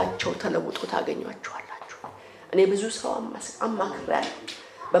ህይወታቸው ተለውጦ ታገኙአቸዋላችሁ እኔ ብዙ ሰው አማክራለሁ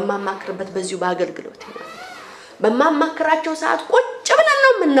በማማክርበት በዚሁ በአገልግሎት ነው በማማክራቸው ሰዓት ቁጭ ብለን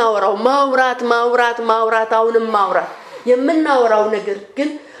ነው የምናወራው ማውራት አሁንም ማውራት የምናወራው ነገር ግን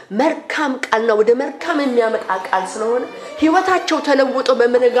መልካም ቃል ነው ወደ መልካም የሚያመጣ ቃል ስለሆነ ህይወታቸው ተለውጦ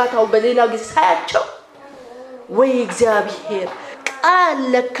በመነጋታው በሌላ ጊዜ ሳያቸው ወይ እግዚአብሔር ቃል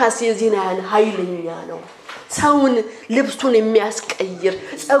ለካስ የዚህን ኃይለኛ ነው ሰውን ልብሱን የሚያስቀይር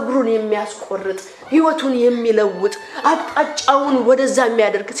ጸጉሩን የሚያስቆርጥ ህይወቱን የሚለውጥ አቅጣጫውን ወደዛ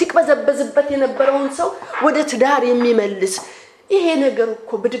የሚያደርግ ሲቅበዘበዝበት የነበረውን ሰው ወደ ትዳር የሚመልስ ይሄ ነገር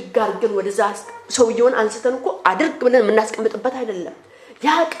እኮ ብድግ አድርገን ወደዛ ሰውየውን አንስተን እኮ አድርግ ብለን የምናስቀምጥበት አይደለም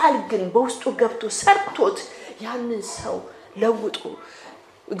ያ ቃል ግን በውስጡ ገብቶ ሰርቶት ያንን ሰው ለውጦ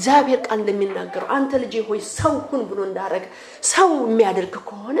እግዚአብሔር ቃል እንደሚናገር አንተ ልጄ ሆይ ሰው ሁን ብሎ እንዳረግ ሰው የሚያደርግ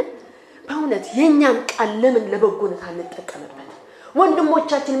ከሆነ በእውነት የኛን ቃል ለምን ለበጎነት አንጠቀምበት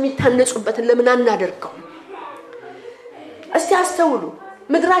ወንድሞቻችን የሚታነጹበትን ለምን አናደርገው እስቲ አስተውሉ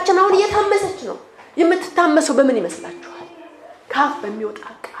ምድራችን አሁን እየታመሰች ነው የምትታመሰው በምን ይመስላችኋል ካፍ በሚወጣ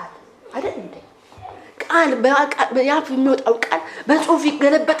ቃል አይደል እንዴ ቃል በያፍ የሚወጣው ቃል በጽሁፍ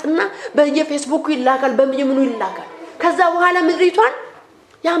ይገለበጥና በየፌስቡክ ይላካል በየምኑ ይላካል ከዛ በኋላ ምድሪቷን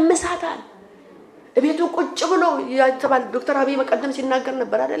ያመሳታል እቤቱ ቁጭ ብሎ ያተባል ዶክተር አብይ መቀደም ሲናገር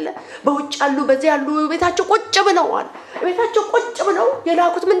ነበር አይደለ በውጭ ያሉ በዚህ ያሉ ቤታቸው ቁጭ ብለዋል ቤታቸው ቁጭ ብለው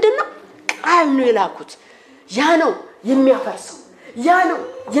የላኩት ምንድነው ቃል ነው የላኩት ያ ነው የሚያፈርሰው ያ ነው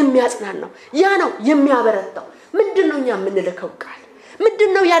የሚያጽናናው ያ ነው የሚያበረታው ምንድነው እኛ የምንልከው ቃል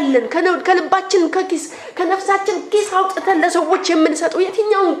ምንድነው ያለን ከልባችን ከኪስ ከነፍሳችን ኪስ አውጥተን ለሰዎች የምንሰጠው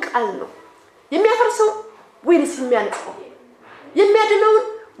የትኛውን ቃል ነው የሚያፈርሰው ወይስ የሚያነጻው የሚያድነው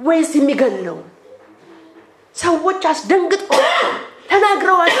ወይስ የሚገለው ሰዎች አስደንግጠው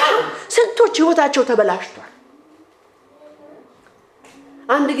ተናግረዋቸው ስንቶች ህይወታቸው ተበላሽቷል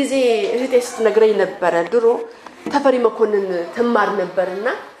አንድ ጊዜ እህቴ ስትነግረኝ ነበር ድሮ ተፈሪ መኮንን ተማር ነበርና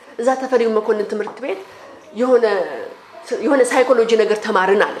እዛ ተፈሪ መኮንን ትምህርት ቤት የሆነ ሳይኮሎጂ ነገር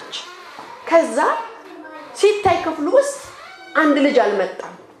ተማርን አለች ከዛ ሲታይ ክፍሉ ውስጥ አንድ ልጅ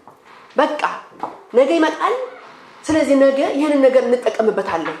አልመጣም በቃ ነገ ይመጣል ስለዚህ ነገ ይሄንን ነገር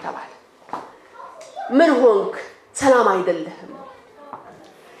እንጠቀምበታለን ተባለ ምን ሆንክ ሰላም አይደለህም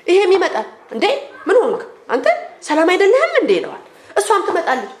ይሄም ይመጣል እንዴ ምን ሆንክ አንተ ሰላም አይደለህም እንዴ ይለዋል እሷም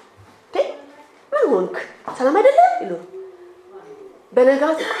ትመጣለች እንዴ ምን ሆንክ ሰላም አይደለህም ይሉ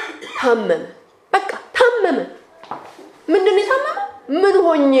በነጋት ታመመ በቃ ታመመ ምንድነው ታመመ ምን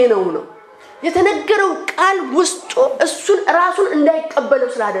ሆኜ ነው የተነገረው ቃል ውስጡ እሱን ራሱን እንዳይቀበለው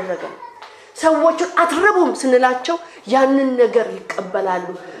ስላደረገ ሰዎችን አትረቡም ስንላቸው ያንን ነገር ይቀበላሉ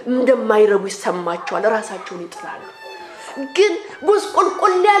እንደማይረቡ ይሰማቸዋል ራሳቸውን ይጥላሉ ግን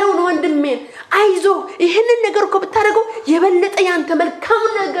ጉስቁልቁል ያለው ነው ወንድሜ አይዞ ይሄንን ነገር እኮ ብታረገው የበለጠ ያንተ መልካም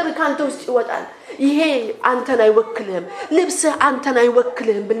ነገር ካንተ ውስጥ ይወጣል ይሄ አንተን አይወክልህም ልብስ አንተን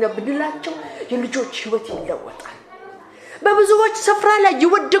አይወክልህም ብንላቸው የልጆች ህይወት ይለወጣል በብዙዎች ስፍራ ላይ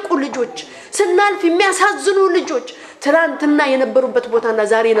ይወደቁ ልጆች ስናልፍ የሚያሳዝኑ ልጆች ትላንትና የነበሩበት ቦታና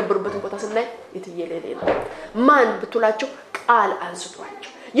ዛሬ የነበሩበት ቦታ ስናይ የተየለለ ነው ማን ብትላቸው ቃል አንስቷቸው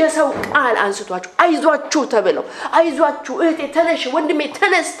የሰው ቃል አንስቷቸው አይዟችሁ ተብለው አይዟችሁ እህቴ ተነሽ ወንድሜ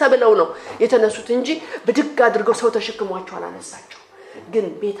ተነስ ተብለው ነው የተነሱት እንጂ በድግ አድርገው ሰው ተሸክሟቸው አላነሳቸው ግን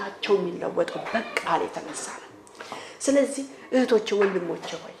ቤታቸው የሚለወጠው በቃል የተነሳ ነው ስለዚህ እህቶቼ ወንድሞቼ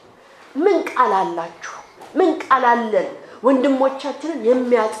ሆይ ምን ቃል አላችሁ ምን ቃል አለን ወንድሞቻችንን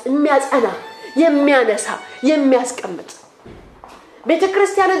የሚያጸና የሚያነሳ የሚያስቀምጥ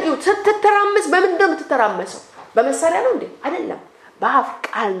ቤተክርስቲያንን ስትተራመስ በምንድነው የምትተራመሰው በመሳሪያ ነው እንዴ አይደለም በአፍ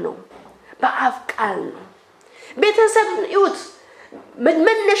ቃል ነው ቤተሰብን ይውት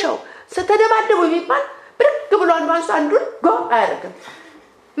መነሻው ስትደባደቡ ቢባል ብርቅ ብሎ አንዱን ጎ አያደርግም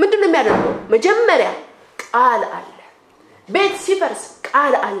ምንድነው የሚያደርገው መጀመሪያ ቃል አለ ቤት ሲፈርስ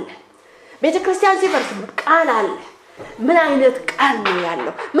ቃል አለ ቤተክርስቲያን ሲፈርስ ቃል አለ ምን አይነት ቃል ነው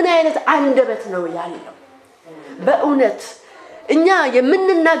ያለው ምን አይነት አንደበት ነው ያለው በእውነት እኛ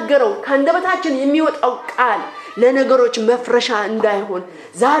የምንናገረው ከአንደበታችን የሚወጣው ቃል ለነገሮች መፍረሻ እንዳይሆን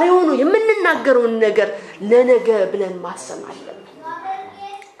ዛሬውኑ የምንናገረው ነገር ለነገ ብለን ማሰብ አለብን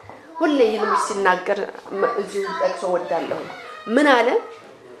ሁሌ ይልምስ ሲናገር እዚህ ጠቅሶ ወዳለሁ ምን አለ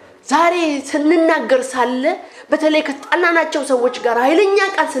ዛሬ ስንናገር ሳለ በተለይ ከተጣላናቸው ሰዎች ጋር ኃይለኛ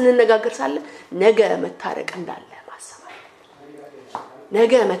ቃል ስንነጋገር ሳለ ነገ መታረቅ እንዳለ ማሰብ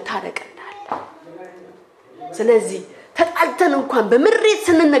ነገ መታረቅ እንዳለ ስለዚህ ተጣልተን እንኳን በምሬት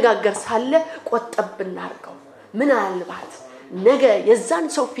ስንነጋገር ሳለ ቆጠብ እናርገው ምን አልባት ነገ የዛን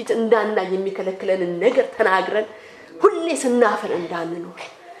ሰው ፊት እንዳናይ የሚከለክለን ነገር ተናግረን ሁሌ ስናፈር እንዳንኖር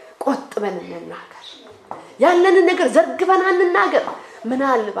ቆጥበን እንናገር ያለን ነገር ዘርግበን አንናገር ምን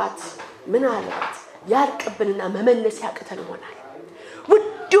አልባት ያርቅብንና መመለስ ያቅተን ይሆናል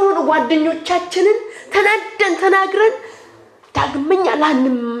ውድውን ጓደኞቻችንን ተናደን ተናግረን ዳግመኛ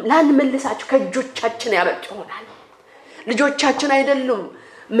ላንመልሳቸው ከጆቻችን ያመጡ ይሆናል ልጆቻችን አይደሉም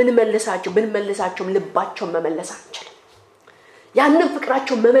ምን መልሳቸው ልባቸው መመለስ አንችልም ያንን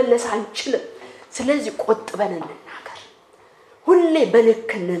ፍቅራቸው መመለስ አንችልም ስለዚህ ቆጥበን እንናገር ሁሌ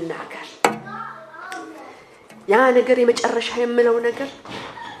በልክ እንናገር ያ ነገር የመጨረሻ የምለው ነገር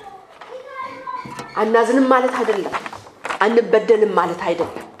አናዝንም ማለት አይደለም አንበደልም ማለት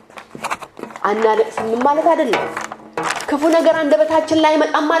አይደለም አናለቅስም ማለት አይደለም ክፉ ነገር አንደበታችን ላይ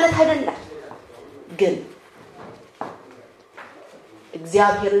መጣም ማለት አይደለም ግን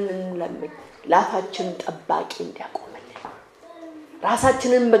እግዚአብሔርን እንለምን ላፋችን ጠባቂ እንዲያቆምልን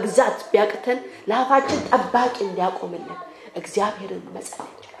ራሳችንን መግዛት ቢያቅተን ላፋችን ጠባቂ እንዲያቆምልን እግዚአብሔርን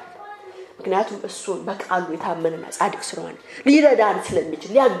መጸለይ እንችላለን ምክንያቱም እሱ በቃሉ የታመነና ጻድቅ ስለሆነ ሊረዳን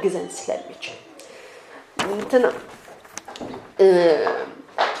ስለሚችል ሊያግዘን ስለሚችል እንትና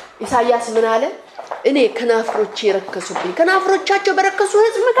ኢሳይያስ ምን አለ እኔ ከናፍሮቼ ረከሱብኝ ከናፍሮቻቸው በረከሱ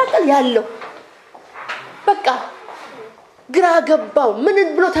ህዝብ መካከል ያለው በቃ ግራ ገባው ምን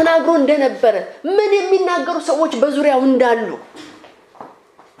ብሎ ተናግሮ እንደነበረ ምን የሚናገሩ ሰዎች በዙሪያው እንዳሉ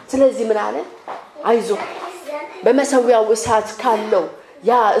ስለዚህ ምን አለ አይዞ በመሰዊያው እሳት ካለው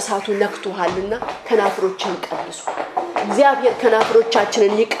ያ እሳቱ ነክቶሃልና ከናፍሮችን ቀድሱ እግዚአብሔር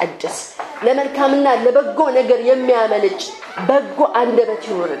ከናፍሮቻችንን ይቀድስ ለመልካምና ለበጎ ነገር የሚያመነጭ በጎ አንደበት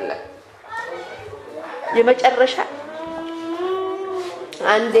ይኖርልን የመጨረሻ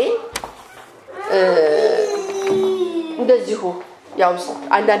አንዴ እንደዚሁ ያው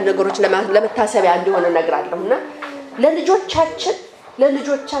አንዳንድ ነገሮች ለመታሰቢያ እንዲሆነ ነግራለሁና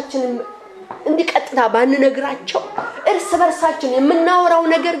ለልጆቻችን እንዲቀጥታ ባንነግራቸው እርስ በርሳችን የምናወራው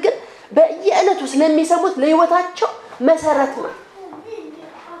ነገር ግን በየዕለቱ ስለሚሰሙት ለህይወታቸው መሰረት ነው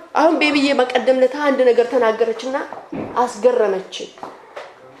አሁን ቤቢዬ በቀደምለታ አንድ ነገር ተናገረችና አስገረመች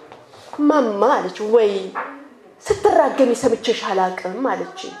ማማ አለች ወይ ስትራገሚ ሰምቼሽ አላቀም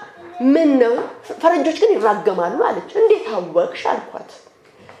አለች ምን ነው ፈረንጆች ግን ይራገማሉ አለች እንዴት አወቅሽ አልኳት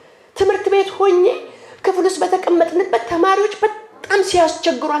ትምህርት ቤት ሆኜ ክፍል ውስጥ በተቀመጥንበት ተማሪዎች በጣም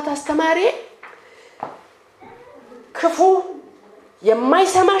ሲያስቸግሯት አስተማሪ ክፉ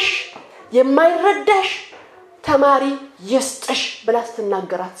የማይሰማሽ የማይረዳሽ ተማሪ ይስጥሽ ብላ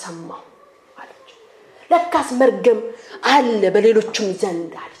ስትናገራት ሰማው አለች ለካስ መርገም አለ በሌሎችም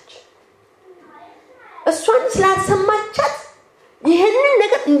ዘንድ አለች እሷን ስላልሰማቻት ይሄንን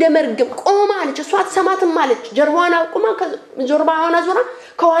ነገር እንደመርገም ቆማ አለች እሷ አትሰማትም አለች ጀርባዋን አቁማ ጀርባዋን አዙራ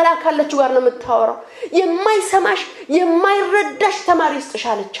ከኋላ ካለችው ጋር ነው የምታወራው የማይሰማሽ የማይረዳሽ ተማሪ ይስጥሽ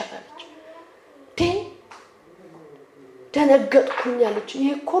አለች ደነገጥኩኝ አለች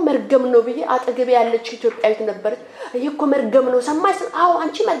ይሄኮ መርገም ነው ብዬ አጠገቤ ያለች ኢትዮጵያዊት ነበረች ይሄኮ መርገም ነው ሰማይስ አዎ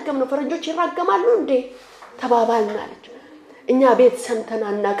አንቺ መርገም ነው ፈረንጆች ይራገማሉ እንዴ ተባባልን አለች እኛ ቤት ሰምተን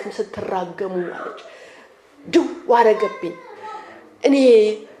አናቅም ስትራገሙ አለች ዱ ዋረገብኝ እኔ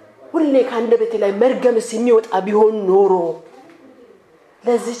ሁሌ ካንደበቴ ላይ መርገምስ የሚወጣ ቢሆን ኖሮ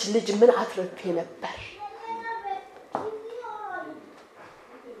ለዚች ልጅ ምን አትረፌ ነበር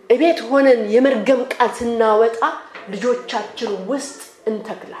እቤት ሆነን የመርገም ቃል ስናወጣ ልጆቻችን ውስጥ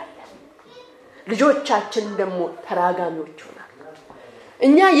እንተክላለን ልጆቻችን ደግሞ ተራጋሚዎች ይሆናሉ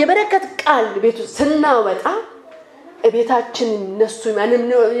እኛ የበረከት ቃል ቤቱ ስናወጣ እቤታችን እነሱ ማንም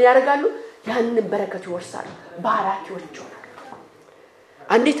ያደርጋሉ ያንን በረከት ይወርሳሉ ባራኪዎች ይሆናሉ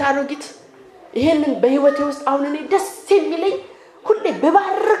አንዲት አሮጊት ይሄንን በህይወቴ ውስጥ አሁን እኔ ደስ የሚለኝ ሁሌ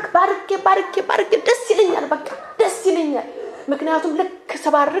ባርኬ ደስ ይለኛል በቃ ደስ ይለኛል ምክንያቱም ልክ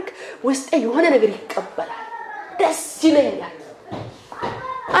ሰባርክ ውስጤ የሆነ ነገር ይቀበላል ደስ ይለኛል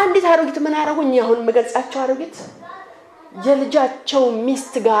አንዲት አሮጊት ምን አረጉኝ አሁን መገልጻቸው አሮጊት የልጃቸው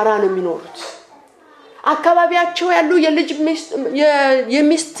ሚስት ጋራ ነው የሚኖሩት አካባቢያቸው ያሉ የልጅ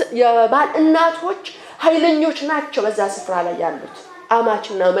ሚስት የባል እናቶች ኃይለኞች ናቸው በዛ ስፍራ ላይ ያሉት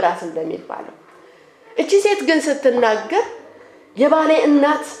አማችና ምራት እንደሚባለው እቺ ሴት ግን ስትናገር የባሌ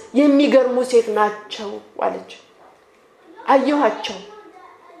እናት የሚገርሙ ሴት ናቸው አለች አየኋቸው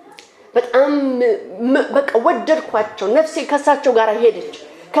በጣም በቃ ወደድኳቸው ነፍሴ ከሳቸው ጋር ሄደች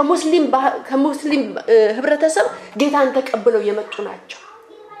ከሙስሊም ህብረተሰብ ጌታን ተቀበለው የመጡ ናቸው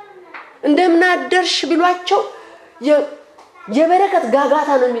እንደምናደርሽ ብሏቸው የበረከት ጋጋታ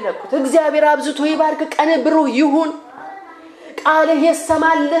ነው የሚለቁት እግዚአብሔር አብዝቶ ይባርክ ቀን ብሩህ ይሁን ቃል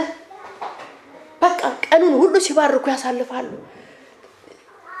ይሰማልህ በቃ ቀኑን ሁሉ ሲባርኩ ያሳልፋሉ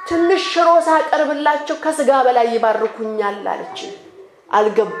ትንሽ ሮሳ አቀርብላቸው ከስጋ በላይ ይባርኩኛል አለች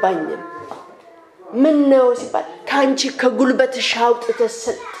አልገባኝም ምን ነው ሲባል ካንቺ ከጉልበትሽ አውጥተሽ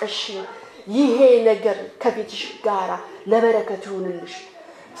ሰጠሽ ይሄ ነገር ከፊትሽ ጋራ ለበረከት ይሁንልሽ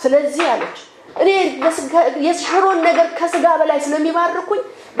ስለዚህ አለች እኔ የሽሮን ነገር ከስጋ በላይ ስለሚባርኩኝ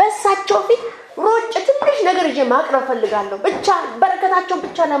በሳቸው ፊት ሮጭ ትንሽ ነገር ይዤ ማቅረብ ፈልጋለሁ ብቻ በረከታቸው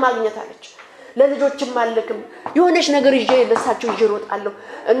ብቻ ለማግኘት አለች ለልጆችም ማለክም የሆነሽ ነገር ይዤ ለሳቸው ይሮጣለሁ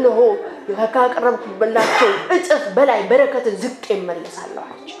እነሆ ካቀረብኩላቸው እጥፍ በላይ በረከትን ዝቅ ይመለሳለሁ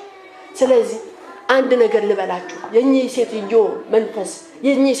አለች ስለዚህ አንድ ነገር ልበላችሁ የኚህ ሴትዮ መንፈስ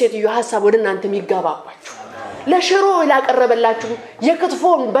የኚህ ሴትዮ ሐሳብ ወደ እናንተ የሚጋባባችሁ ለሽሮ ላቀረበላችሁ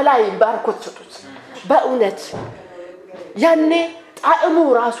የክትፎን በላይ ባርኮት ስጡት በእውነት ያኔ ጣዕሙ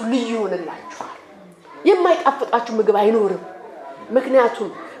ራሱ ልዩ ይሆንላችኋል የማይጣፍጣችሁ ምግብ አይኖርም ምክንያቱም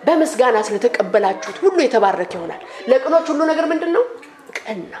በመስጋና ስለተቀበላችሁት ሁሉ የተባረከ ይሆናል ለቅኖች ሁሉ ነገር ምንድነው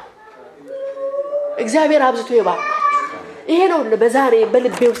ቀን ነው እግዚአብሔር አብዝቶ ይባርካችሁ ይሄ ነው በዛሬ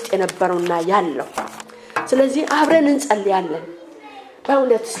በልቤ ውስጥ የነበረውና ያለው ስለዚህ አብረን እንጸልያለን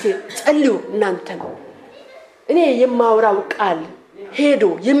በእውነት እስቲ ጸልዩ እናንተ እኔ የማወራው ቃል ሄዶ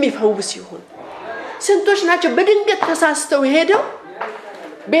የሚፈውስ ይሁን ስንቶች ናቸው በድንገት ተሳስተው ሄደው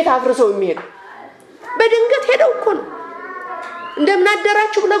ቤት አፍርሰው የሚሄዱ በድንገት ሄደው እኮ ነው እንደምን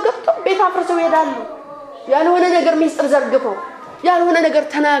አደራችሁ ብለው ገብተው ቤት አፍርሰው ይሄዳሉ ያልሆነ ነገር ሚስጥር ዘርግፈው ያልሆነ ነገር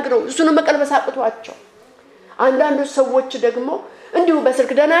ተናግረው እሱን መቀልበስ አቅቷቸው አንዳንድ ሰዎች ደግሞ እንዲሁ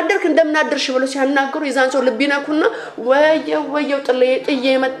በስልክ ደህና አደርክ እንደምን አደርሽ ብለው ሲያናገሩ ይዛን ሰው ልብ ይነኩና ወየው ጥዬ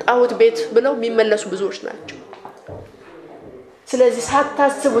የመጣሁት ቤት ብለው የሚመለሱ ብዙዎች ናቸው ስለዚህ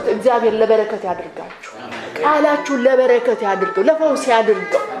ሳታስቡት እግዚአብሔር ለበረከት ያድርጋችሁ ቃላችሁ ለበረከት ያድርገው ለፈውስ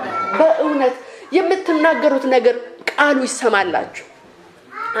ያድርገው በእውነት የምትናገሩት ነገር ቃሉ ይሰማላችሁ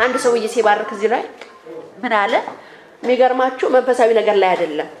አንድ ሰውዬ ሲባርክ እዚህ ላይ ምን አለ የሚገርማችሁ መንፈሳዊ ነገር ላይ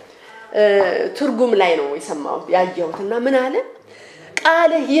አይደለም ትርጉም ላይ ነው የሰማው ያየሁትና ምን አለ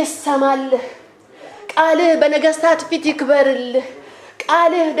ቃልህ ይሰማልህ ቃልህ በነገስታት ፊት ይክበርልህ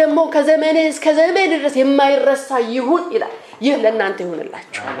ቃልህ ደግሞ ከዘመን እስከ ዘመን ድረስ የማይረሳ ይሁን ይላል ይህ ለእናንተ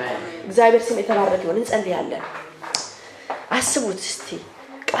ይሁንላችሁ እግዚአብሔር ስም የተባረከ ይሁን እንጸልያለን አስቡት እስቲ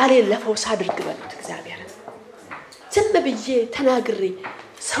ቃሌን ለፈውስ አድርግ በሉት እግዚአብሔር ዝም ብዬ ተናግሬ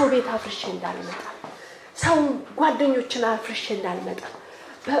ሰው ቤት አፍርሼ እንዳልመጣ ሰው ጓደኞችን አፍርሼ እንዳልመጣ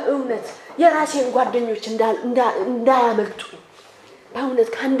በእውነት የራሴን ጓደኞች እንዳያመልጡ በእውነት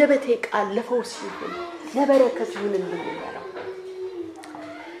ካንደበቴ ቃል ለፈውስ ይሁን ለበረከት ይሁንልኝ ይላል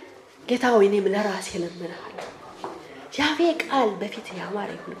ጌታ ሆይ እኔም ለራሴ ለምንሃለሁ ያፌ ቃል በፊት ያማረ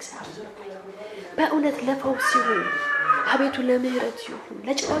ይሁን እግዚአብሔር በእውነት ለፈውስ ይሁን አቤቱ ለምህረት ይሁን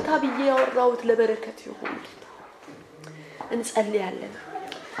ለጨዋታ ብዬ ያወራሁት ለበረከት ይሁን እንጸልያለን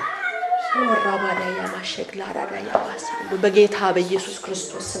ወራባዳ ያማሸክላ አራዳ ያማሳሉ በጌታ በኢየሱስ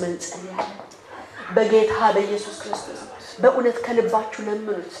ክርስቶስ ስም እንጸልያለን በጌታ በኢየሱስ ክርስቶስ በእውነት ከልባችሁ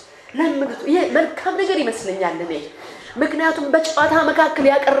ለምኑት ይሄ መልካም ነገር ይመስለኛል እኔ ምክንያቱም በጨዋታ መካከል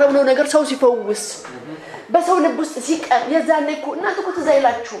ያቀረብነው ነገር ሰው ሲፈውስ በሰው ልብ ውስጥ ሲቀር የዛኔ እኮ እናንተ እኮ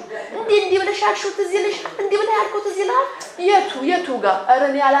ተዛይላችሁ እንዴ ብለሻችሁ ተዝይልሽ እንዴ ብለ ያልኩት ተዝይላል የቱ ጋር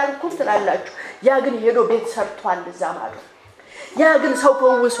አረን ያላልኩት ትላላችሁ ያ ግን ሄዶ ቤት ሰርቷል ዛማዱ ያ ግን ሰው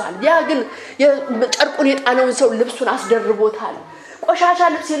ፈውሷል ያ ግን ጨርቁን የጣለውን ሰው ልብሱን አስደርቦታል ቆሻሻ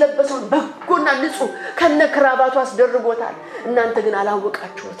ልብስ የለበሰውን በጎና ንጹህ ከነክራባቱ አስደርቦታል እናንተ ግን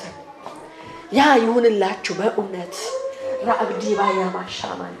አላወቃችሁት ያ ይሁንላችሁ በእውነት ራብዲ ባያ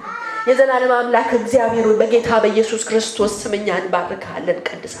ማሻማን የዘላለም አምላክ እግዚአብሔር ሆይ በጌታ በኢየሱስ ክርስቶስ ስም እኛን ባርካለን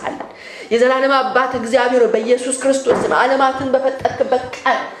ቀድሳለን የዘላለም አባት እግዚአብሔር ሆይ በኢየሱስ ክርስቶስ ስም ዓለማትን በፈጠርክበት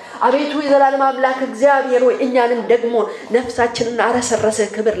ቀን አቤቱ የዘላለም አምላክ እግዚአብሔር ሆይ እኛንም ደግሞ ነፍሳችንን አረሰረሰ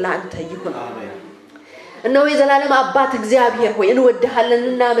ክብር ላንተ ይሁን እነሆ የዘላለም አባት እግዚአብሔር ሆይ እንወድሃለን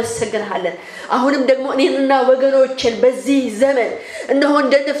እናመሰግንሃለን አሁንም ደግሞ እኔንና ወገኖቼን በዚህ ዘመን እነሆ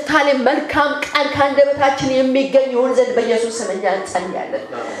እንደ ንፍታሌም መልካም ቃል ካንደበታችን የሚገኝ ይሁን ዘንድ በኢየሱስ ስም እንጸልያለን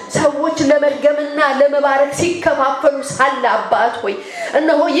ሰዎች ለመርገምና ለመባረክ ሲከፋፈሉ ሳለ አባት ሆይ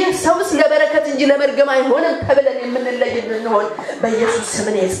እነሆ ይህ ሰውስ ለበረከት እንጂ ለመርገም አይሆንም ተብለን የምንለይ እንሆን በኢየሱስ ስም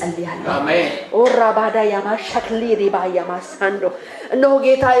እንጸልያለን አሜን ኦራባዳ ያማሸክሊ ሪባ ያማሳንዶ እነሆ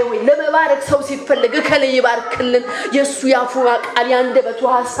ጌታዬ ሆይ ለመባረክ ሰው ሲፈልግ ከለ ይባርክልን የሱ ያፉ ቃል ያንደበቱ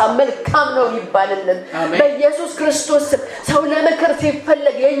ሐሳብ መልካም ነው ይባልልን በኢየሱስ ክርስቶስ ሰው ለመከር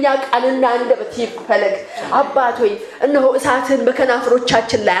ሲፈልግ የኛ ቃልና አንደበት ይፈልግ አባት ሆይ እነሆ እሳትን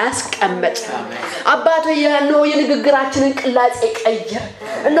በከናፍሮቻችን ላይ አስቀመጥ አባት ሆይ እነሆ የንግግራችንን ቅላጼ ቀይር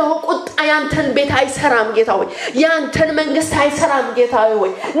እነሆ ቁጣ ያንተን ቤት አይሰራም ጌታ ሆይ ያንተን መንግስት አይሰራም ጌታ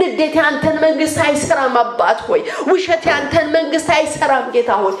ሆይ ንዴት ያንተን መንግስት አይሰራም አባት ሆይ ውሸት ያንተን መንግስት አይሰራም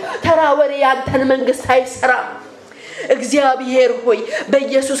ጌታ ሆይ ተራወሪ ያንተን መንግስት አይሰራም እግዚአብሔር ሆይ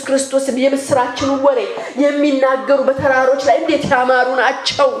በኢየሱስ ክርስቶስ የምስራችን ወሬ የሚናገሩ በተራሮች ላይ እንዴት ያማሩ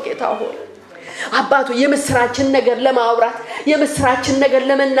ናቸው ጌታ ሆይ አባቱ የምስራችን ነገር ለማውራት የምስራችን ነገር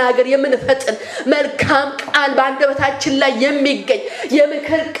ለመናገር የምንፈጥን መልካም ቃል በአንደበታችን ላይ የሚገኝ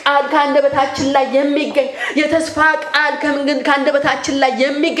የምክር ቃል ከአንደበታችን ላይ የሚገኝ የተስፋ ቃል ከአንደበታችን ላይ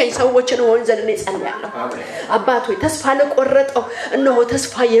የሚገኝ ሰዎችን ሆን ዘንድ እንጸልያለን አባቱ ተስፋ ለቆረጠው እነሆ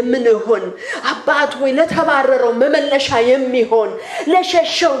ተስፋ የምንሆን አባቱ ለተባረረው መመለሻ የሚሆን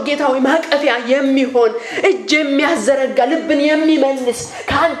ለሸሸው ጌታው ማቀፊያ የሚሆን እጅ የሚያዘረጋ ልብን የሚመልስ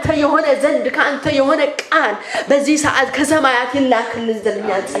ካንተ የሆነ ዘንድ ካንተ የሆነ ቃል በዚህ ሰዓት ከሰማያት ይላክልን ዘንድ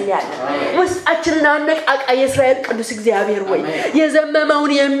እንጸልያለን ውስጣችንን አነቃቃ የእስራኤል ቅዱስ እግዚአብሔር ሆይ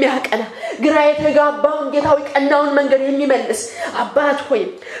የዘመመውን የሚያቀና ግራ የተጋባውን ጌታዊ ቀናውን መንገድ የሚመልስ አባት ሆይ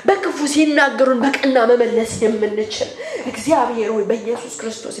በክፉ ሲናገሩን በቀና መመለስ የምንችል እግዚአብሔር ሆይ በኢየሱስ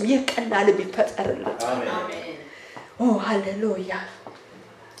ክርስቶስ ይቀና ልብ ይፈጠርልን አሜን ኦ ሃሌሉያ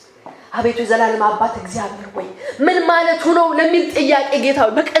አቤቱ ዘላለም አባት እግዚአብሔር ሆይ ምን ማለት ነው ለሚል ጥያቄ ጌታው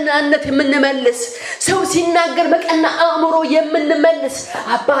በቀናነት የምንመልስ ሰው ሲናገር በቀና አእምሮ የምንመልስ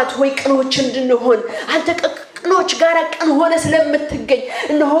አባት ሆይ ቅኖች እንድንሆን አንተ ቅኖች ጋር ቅን ሆነ ስለምትገኝ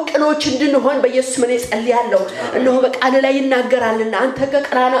እነሆ ቅኖች እንድንሆን በኢየሱስ ስም ጸልያለሁ እነሆ በቃል ላይ ይናገራልና አንተ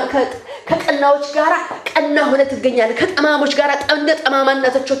ከቀናዎች ጋር ቀና ሆነ ትገኛለህ ከጠማሞች ጋር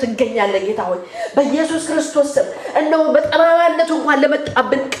ጠማማነታቸው ትገኛለህ ጌታ ሆይ በኢየሱስ ክርስቶስ ስም እነሆ በጠማማነቱ እንኳን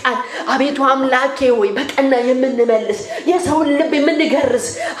ለመጣብን ቃል አቤቱ አምላኬ ሆይ በቀና የምንመልስ የሰውን ልብ የምንገርዝ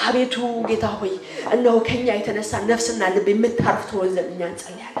አቤቱ ጌታ ሆይ እነሆ ከኛ የተነሳ ነፍስና ልብ የምታርፍ ተወዘን እኛ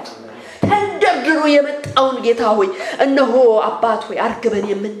እንጸልያለን ተንደርድሮ የመጣውን ጌታ ሆይ እነሆ አባት ሆይ አርግበን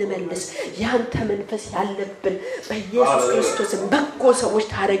የምንመልስ ያንተ መንፈስ ያለብን በኢየሱስ ክርስቶስ በጎ ሰዎች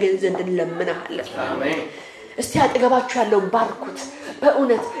ታረገን ዘንድ እንለምናለን አሜን እስቲ አጠገባችሁ ያለው ባርኩት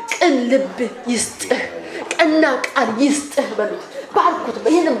በእውነት ቅን ልብ ይስጥህ ቀና ቃል ይስጥህ በሉት ባርኩት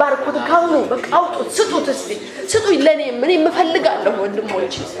ይሄንን ባርኩት ካሁኑ በቃውጡት ስጡት እስቲ ስጡኝ ለኔ ምን የምፈልጋለሁ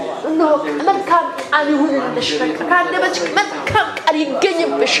ወንድሞቼ እነሆ መልካም ቃል ይሁንልሽ ካንደበች መልካም ቃል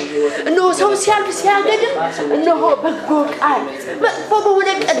ይገኝብሽ እነሆ ሰው ሲያልፍ ሲያገድም እነሆ በጎ ቃል መጥፎ በሆነ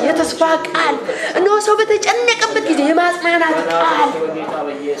ቀን የተስፋ ቃል እነሆ ሰው በተጨነቀበት ጊዜ የማጽናናት ቃል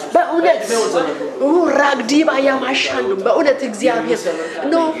በእውነት ራግዲባ ያማሻሉ በእውነት እግዚአብሔር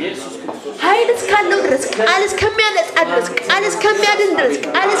እነሆ ኃይል እስካለው ድረስ ቃል እስከሚያነጻ ድረስ ቃል እስከሚያድን ድረስ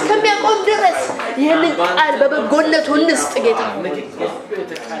ቃል እስከሚያቆም ድረስ ይህንን ቃል በበጎነቱ እንስጥ ጌታ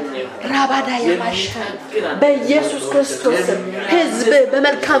ራባዳ ያማሻል በኢየሱስ ክርስቶስ ሕዝብ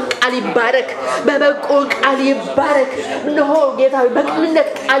በመልካም ቃል ይባረክ በበጎ ቃል ይባረክ እነሆ ጌታ በቅንነት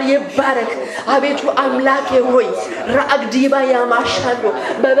ቃል ይባረክ አቤቱ አምላኬ ሆይ ራግዲባ ያማሻሉ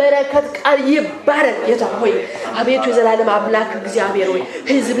በበረከት ቃል ይባረክ ጌታ ሆይ አቤቱ የዘላለም አምላክ እግዚአብሔር ሆይ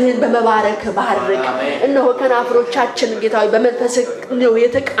ሕዝብህን በመባረክ ባርክ እነሆ ከናፍሮቻችን ጌታዊ በመንፈስ ነው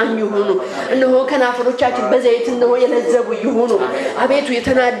የተቃኙ ሆኑ እነሆ ከናፍሮቻችን በዘይት ነው የለዘቡ ይሁኑ አቤቱ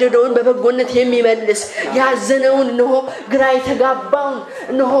የተናደደውን በበጎነት የሚመልስ ያዘነውን እነሆ ግራ የተጋባውን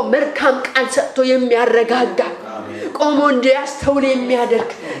እነሆ መልካም ቃል ሰጥቶ የሚያረጋጋ ቆሞ እንዲያስተውል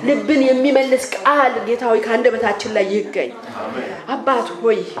የሚያደርግ ልብን የሚመልስ ቃል ጌታዊ ካንደበታችን ላይ ይገኝ አባት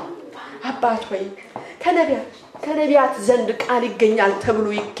ሆይ ከነቢያት ዘንድ ቃል ይገኛል ተብሎ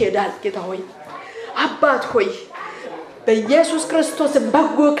ይኬዳል ጌታ ሆይ አባት ሆይ በኢየሱስ ክርስቶስ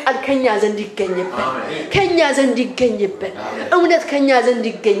በጎ ቃል ከኛ ዘንድ ይገኝብን እውነት ከኛ ዘንድ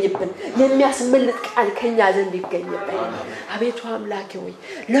ይገኝብን የሚያስመልጥ ቃል ከኛ ዘንድ ይገኝብን አቤቱ አምላኬ ሆይ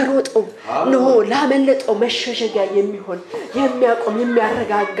ለሮጠው ነው ላመለጠው መሸሸጊያ የሚሆን የሚያቆም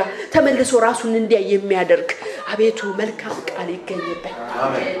የሚያረጋጋ ተመልሶ ራሱን እንዲያ የሚያደርግ አቤቱ መልካም ቃል ይገኝብን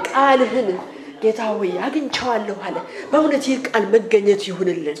ቃልህን ጌታ ሆይ አግኝቻለሁ አለ በእውነት ይቃል መገኘት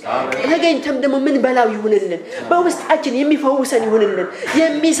ይሁንልን ተገኝተም ደግሞ ምን በላው ይሁንልን በውስጣችን የሚፈውሰን ይሁንልን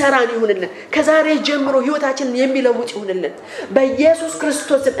የሚሰራን ይሁንልን ከዛሬ ጀምሮ ህይወታችንን የሚለውጥ ይሁንልን በኢየሱስ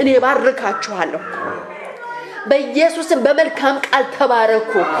ክርስቶስ እኔ ባርካችኋለሁ በኢየሱስም በመልካም ቃል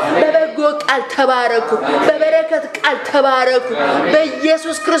ተባረኩ በበጎ ቃል ተባረኩ በበረከት ቃል ተባረኩ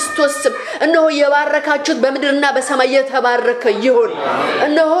በኢየሱስ ክርስቶስ እነሆ የባረካችሁት በመድርና በሰማይ የተባረከ ይሁን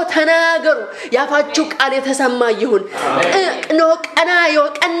እነሆ ተናገሩ ያፋችሁ ቃል የተሰማ ይሁን እነሆ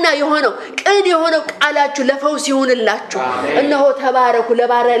ቀና የሆነው ቅን የሆነው ቃላችሁ ለፈውስ ይሁንላችሁ እነሆ ተባረኩ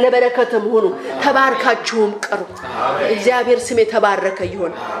ለበረከትም ሁኑ ተባርካችሁም ቅሩ እግዚአብሔር ስም የተባረከ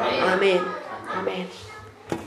ይሁን አሜን